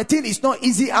that no, the thing is not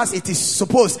easy as it is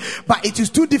supposed, but it is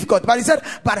too difficult. But he said,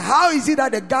 but how is it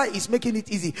that the guy is making it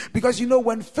easy? Because you know,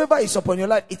 when favor is upon your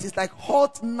life, it is like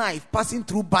hot knife passing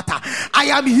through butter. I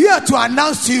am here to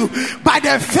announce to you, by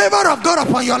the favor of God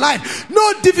upon your life,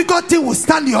 no difficult thing will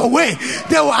stand your way.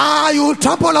 You will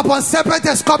trample upon serpents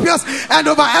and scorpions and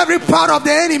over every power of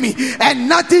the enemy, and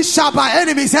nothing shall by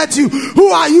enemies hurt you. Who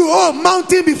are you, oh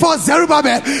mountain before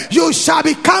Zerubbabel? You shall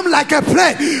become like a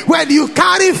plain. When you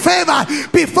carry favor,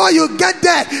 before you get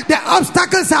there, the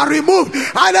obstacles are removed.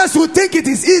 Others will think it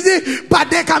is easy, but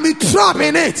they can be trapped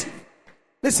in it.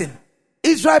 Listen,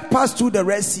 Israel passed through the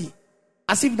Red Sea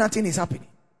as if nothing is happening.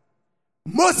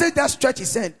 Moses just stretched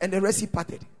his hand and the Red Sea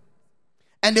parted.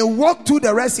 And they walked through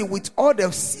the Red Sea with all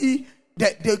the sea,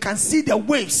 that they can see the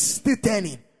waves still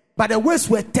turning. But the waves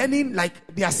were turning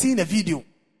like they are seeing a video.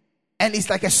 And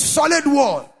it's like a solid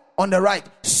wall on the right,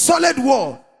 solid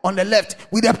wall on the left,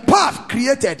 with a path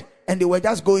created, and they were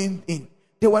just going in.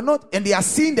 They were not, and they are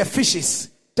seeing the fishes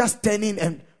just turning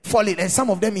and falling, and some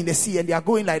of them in the sea, and they are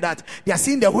going like that. They are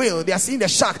seeing the whale, they are seeing the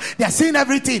shark, they are seeing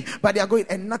everything, but they are going,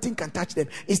 and nothing can touch them.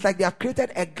 It's like they have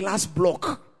created a glass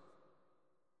block.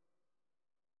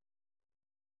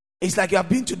 It's like you have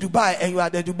been to Dubai and you are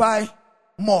at the Dubai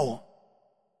Mall.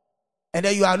 And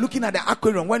then you are looking at the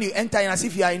aquarium when you enter in, as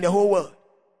if you are in the whole world.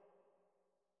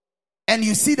 And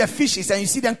you see the fishes and you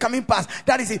see them coming past.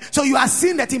 That is it. So you are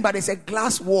seeing the thing, but it's a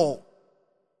glass wall.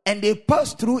 And they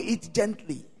pass through it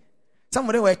gently. Some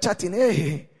of them were chatting.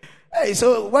 Hey,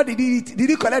 so what did he eat? Did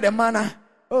he collect the manna?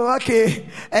 Oh, okay.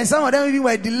 And some of them even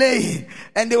were delaying.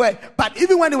 But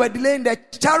even when they were delaying, the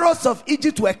chariots of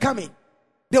Egypt were coming.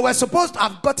 They were supposed to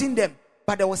have gotten them.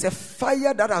 But there was a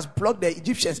fire that has blocked the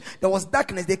Egyptians. There was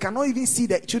darkness. They cannot even see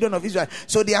the children of Israel.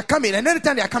 So they are coming. And every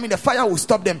time they are coming, the fire will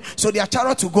stop them. So their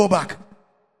chariot will go back.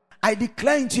 I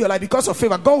declare into your life, because of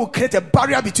favor, God will create a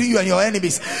barrier between you and your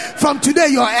enemies. From today,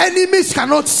 your enemies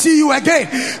cannot see you again.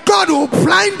 God will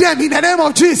blind them in the name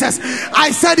of Jesus.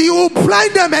 I said He will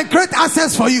blind them and create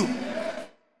access for you.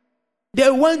 They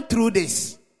went through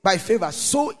this by favor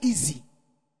so easy.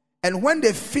 And when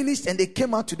they finished and they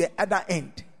came out to the other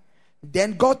end,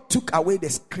 then God took away the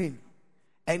screen.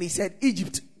 And he said,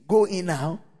 Egypt, go in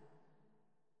now.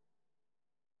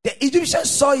 The Egyptians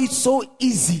saw it so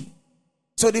easy.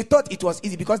 So they thought it was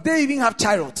easy because they even have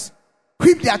chariots.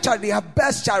 Whip their chariot, they have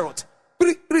best chariots.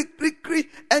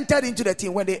 Entered into the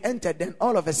thing. When they entered, then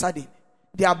all of a sudden,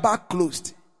 their back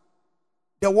closed.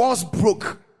 The walls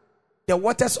broke. The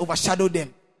waters overshadowed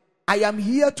them. I am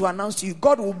here to announce to you,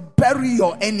 God will bury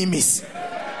your enemies.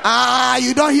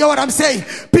 You don't hear what I'm saying?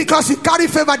 Because you carry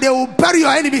favor, they will bury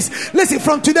your enemies. Listen,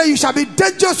 from today you shall be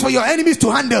dangerous for your enemies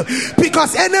to handle.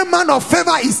 Because any man of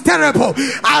favor is terrible.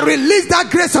 I release that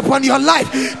grace upon your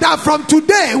life, that from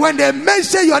today, when they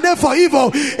mention your name for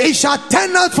evil, it shall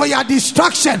turn out for your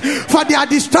destruction. For their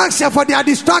destruction, for their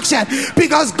destruction.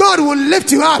 Because God will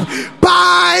lift you up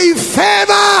by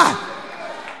favor.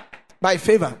 By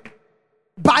favor.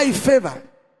 By favor.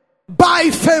 By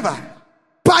favor.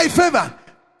 By favor.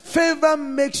 Favor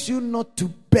makes you not to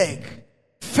beg.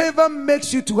 Favor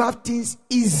makes you to have things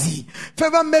easy.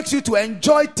 Favor makes you to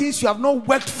enjoy things you have not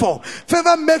worked for.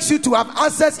 Favor makes you to have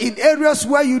access in areas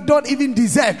where you don't even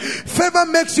deserve. Favor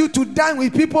makes you to dine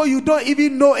with people you don't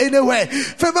even know anywhere.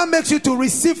 Favor makes you to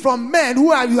receive from men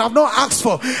who you have not asked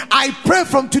for. I pray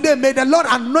from today, may the Lord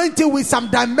anoint you with some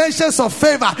dimensions of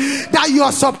favor, that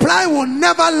your supply will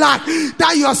never lack,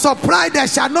 that your supply, there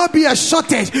shall not be a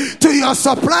shortage to your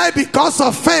supply because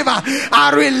of favor.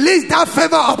 I release that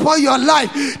favor upon your life,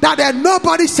 that then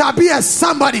nobody shall be a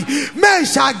somebody. Men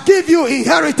shall give you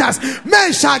inheritance.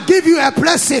 Men shall give you a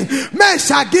blessing. Men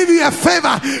shall give you a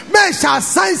favor. Men shall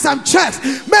sign some checks.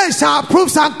 Men shall approve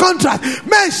some contracts.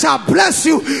 Men shall bless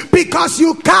you because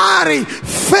you carry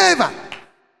favor.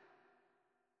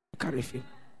 You carry favor.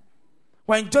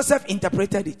 When Joseph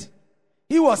interpreted it,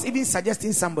 he was even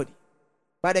suggesting somebody,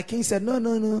 but the king said,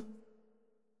 no.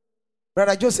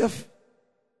 Brother Joseph,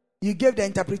 you gave the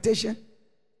interpretation.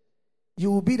 You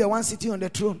will be the one sitting on the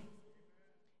throne.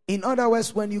 In other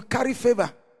words, when you carry favor,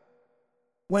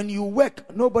 when you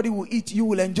work, nobody will eat, you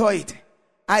will enjoy it.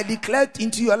 I declare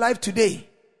into your life today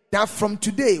that from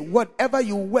today, whatever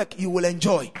you work, you will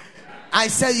enjoy. I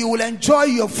say you will enjoy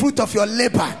your fruit of your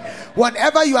labor.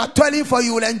 Whatever you are toiling for,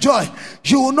 you will enjoy.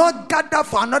 You will not gather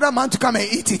for another man to come and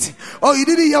eat it. Oh, you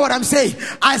didn't hear what I'm saying?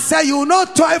 I say you will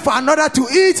not toil for another to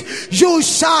eat. You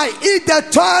shall eat the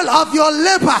toil of your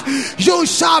labor. You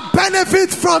shall benefit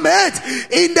from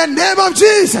it in the name of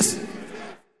Jesus.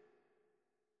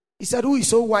 He said, who is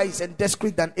so wise and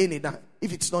discreet than any,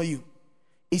 if it's not you?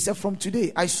 He said, from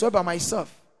today, I swear by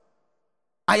myself,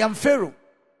 I am Pharaoh.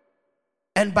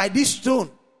 And by this stone,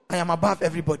 I am above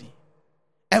everybody.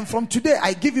 And from today,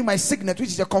 I give you my signet, which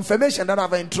is a confirmation that I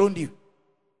have enthroned you.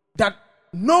 That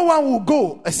no one will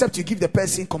go except you give the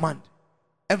person command.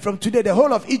 And from today, the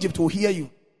whole of Egypt will hear you.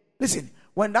 Listen,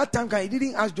 when that time came, he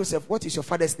didn't ask Joseph, what is your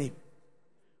father's name?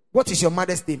 What is your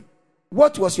mother's name?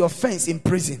 What was your offense in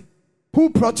prison? Who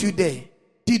brought you there?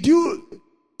 Did you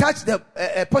touch the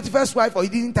Potiphar's wife, or you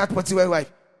didn't touch Potiphar's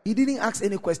wife? He didn't ask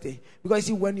any question. Because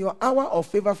you see, when your hour of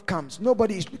favor comes,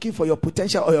 nobody is looking for your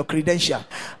potential or your credential.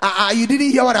 You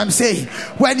didn't hear what I'm saying.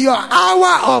 When your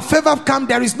hour of favor comes,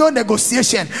 there is no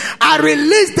negotiation. I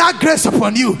release that grace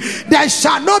upon you. There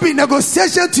shall not be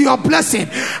negotiation to your blessing.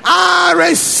 I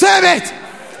receive it.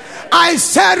 I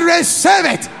said receive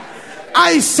it.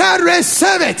 I said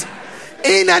receive it.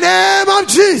 In the name of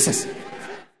Jesus.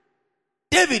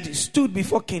 David stood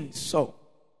before King Saul,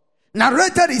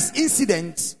 narrated his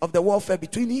incidents of the warfare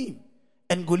between him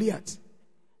and Goliath.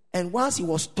 And whilst he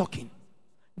was talking,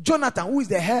 Jonathan, who is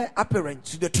the heir apparent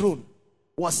to the throne,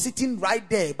 was sitting right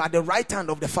there by the right hand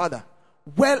of the father,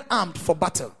 well armed for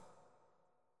battle.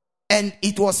 And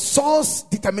it was Saul's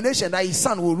determination that his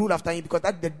son will rule after him, because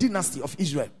that's the dynasty of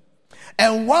Israel.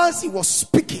 And whilst he was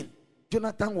speaking,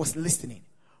 Jonathan was listening.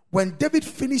 When David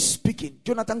finished speaking,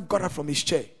 Jonathan got up from his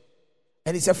chair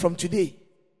and he said, from today,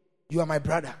 you are my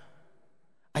brother.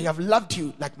 I have loved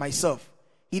you like myself.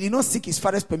 He did not seek his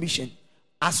father's permission.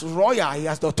 As royal, he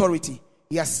has the authority.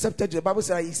 He accepted. The Bible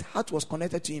says his heart was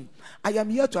connected to him. I am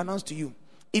here to announce to you,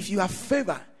 if you have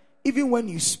favor, even when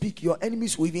you speak, your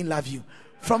enemies will even love you.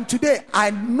 From today, I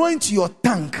anoint your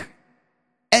tongue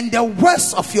and the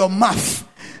words of your mouth,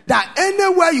 that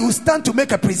anywhere you stand to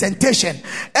make a presentation,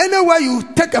 anywhere you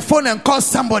take a phone and call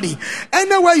somebody,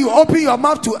 anywhere you open your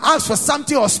mouth to ask for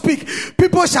something or speak,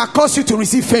 people shall cause you to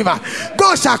receive favor.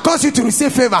 God shall cause you to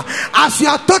receive favor. As you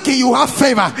are talking, you have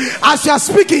favor. As you are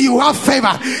speaking, you have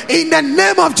favor. In the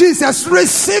name of Jesus,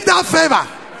 receive that favor.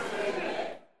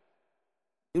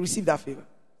 You receive that favor.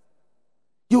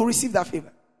 You will receive that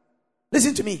favor.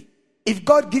 Listen to me. If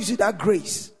God gives you that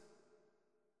grace,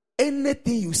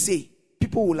 anything you say,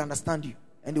 people will understand you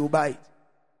and they will buy it.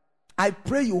 I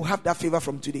pray you will have that favor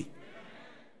from today.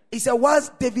 He said,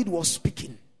 whilst David was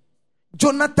speaking,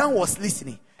 Jonathan was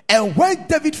listening. And when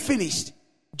David finished,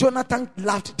 Jonathan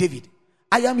loved David.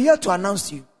 I am here to announce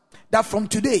to you that from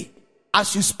today,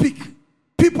 as you speak,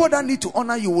 people that need to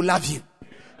honor you will love you.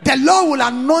 The Lord will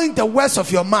anoint the words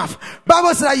of your mouth. Bible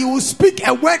says that you will speak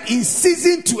a word in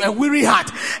season to a weary heart.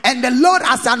 And the Lord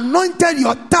has anointed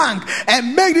your tongue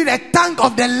and made it a tongue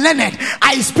of the learned.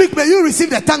 I speak, may you receive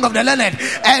the tongue of the learned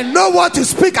and know what to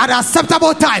speak at an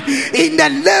acceptable time. In the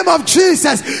name of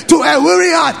Jesus, to a weary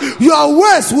heart, your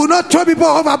words will not throw people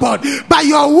overboard, but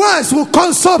your words will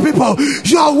console people.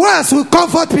 Your words will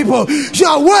comfort people.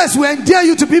 Your words will endear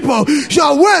you to people.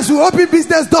 Your words will open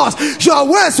business doors. Your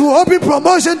words will open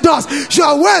promotion doors.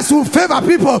 Your words will favor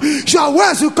people. Your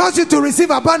words will cause you to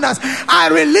receive abundance. I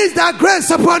release that grace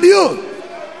upon you.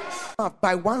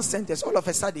 By one sentence, all of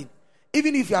a sudden,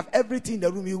 even if you have everything in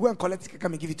the room, you go and collect it,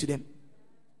 come and give it to them.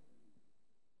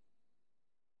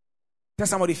 Tell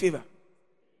somebody favor.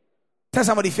 Tell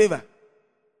somebody favor.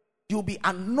 You'll be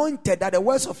anointed that the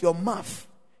words of your mouth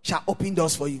shall open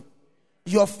doors for you.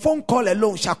 Your phone call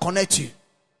alone shall connect you.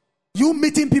 You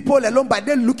meeting people alone by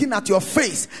them looking at your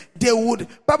face, they would.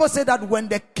 Bible said that when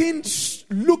the king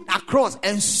looked across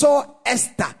and saw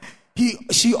Esther,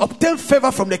 she obtained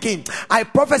favor from the king. I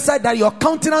prophesied that your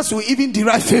countenance will even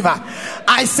derive favor.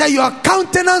 I say your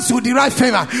countenance will derive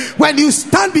favor. When you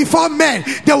stand before men,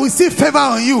 they will see favor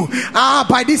on you.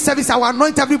 By this service, I will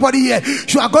anoint everybody here.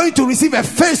 You are going to receive a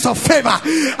face of favor.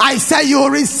 I say you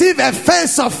will receive a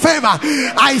face of favor.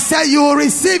 I say you will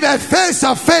receive a face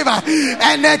of favor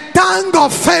and a tongue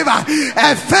of favor,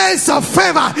 a face of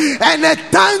favor and a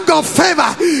tongue of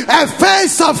favor, a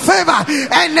face of favor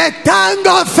and a tongue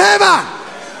of favor.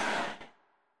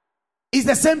 It's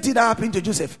the same thing that happened to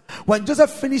Joseph. When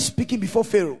Joseph finished speaking before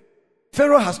Pharaoh,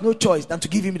 Pharaoh has no choice than to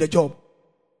give him the job.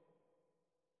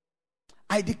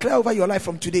 I declare over your life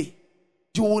from today,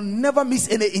 you will never miss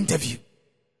any interview.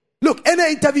 Look,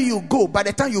 any interview you go, by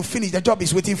the time you finish, the job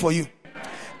is waiting for you.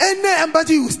 Any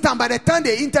embassy you stand, by the time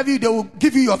they interview, they will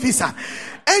give you your visa.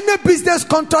 Any business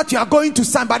contract you are going to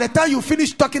sign, by the time you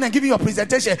finish talking and giving your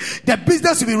presentation, the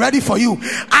business will be ready for you.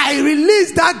 I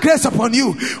release that grace upon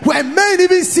you. When men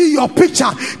even see your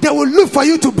picture, they will look for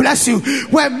you to bless you.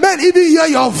 When men even hear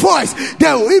your voice,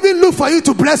 they will even look for you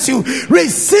to bless you.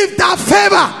 Receive that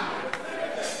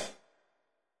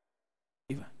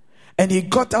favor. And he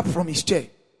got up from his chair,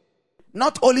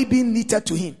 not only being knitted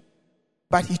to him,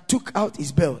 but he took out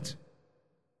his belt,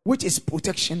 which is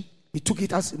protection. He took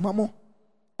it as Mamo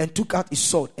and took out his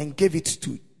sword and gave it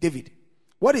to David.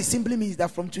 What it simply means that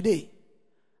from today,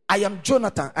 I am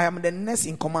Jonathan, I am the next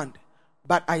in command,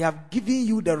 but I have given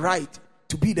you the right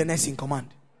to be the next in command.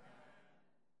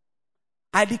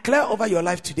 I declare over your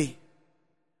life today,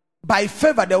 by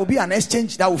favor there will be an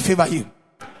exchange that will favor you.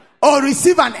 Or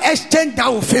receive an exchange that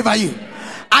will favor you.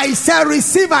 I say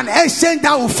receive an exchange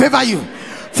that will favor you.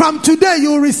 From today,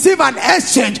 you will receive an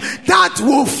exchange that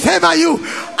will favor you.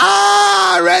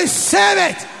 Receive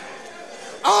it.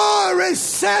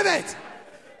 Receive it.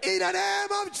 In the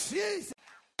name of Jesus.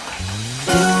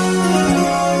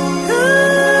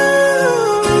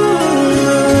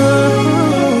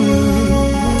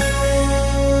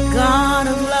 God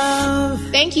of love.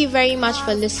 Thank you very much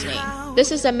for listening. This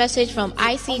is a message from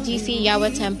ICGC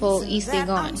Yahweh Temple, East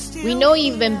Legon. We know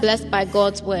you've been blessed by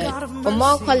God's word. For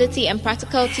more quality and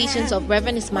practical teachings of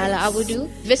Reverend Ismaila Awudu,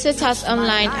 visit us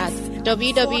online at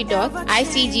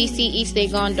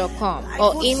www.icgceastlegon.com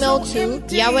or email to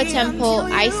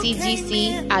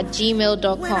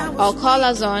yahwehtemple@icgc@gmail.com or call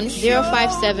us on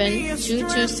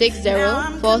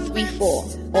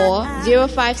 057-2260-434 or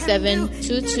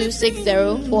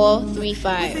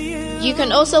 057-2260-435. You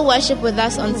can also worship with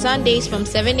us on Sundays from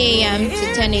 7 a.m.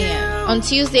 to 10 a.m. On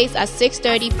Tuesdays at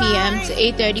 6:30 p.m. to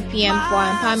 8:30 p.m. for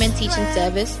our empowerment teaching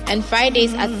service, and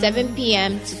Fridays at 7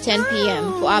 p.m. to 10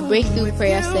 p.m. for our breakthrough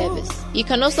prayer service. You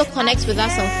can also connect with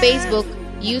us on Facebook,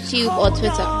 YouTube, or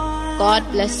Twitter. God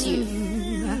bless you.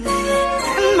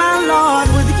 My Lord,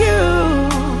 with you,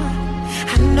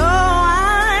 I know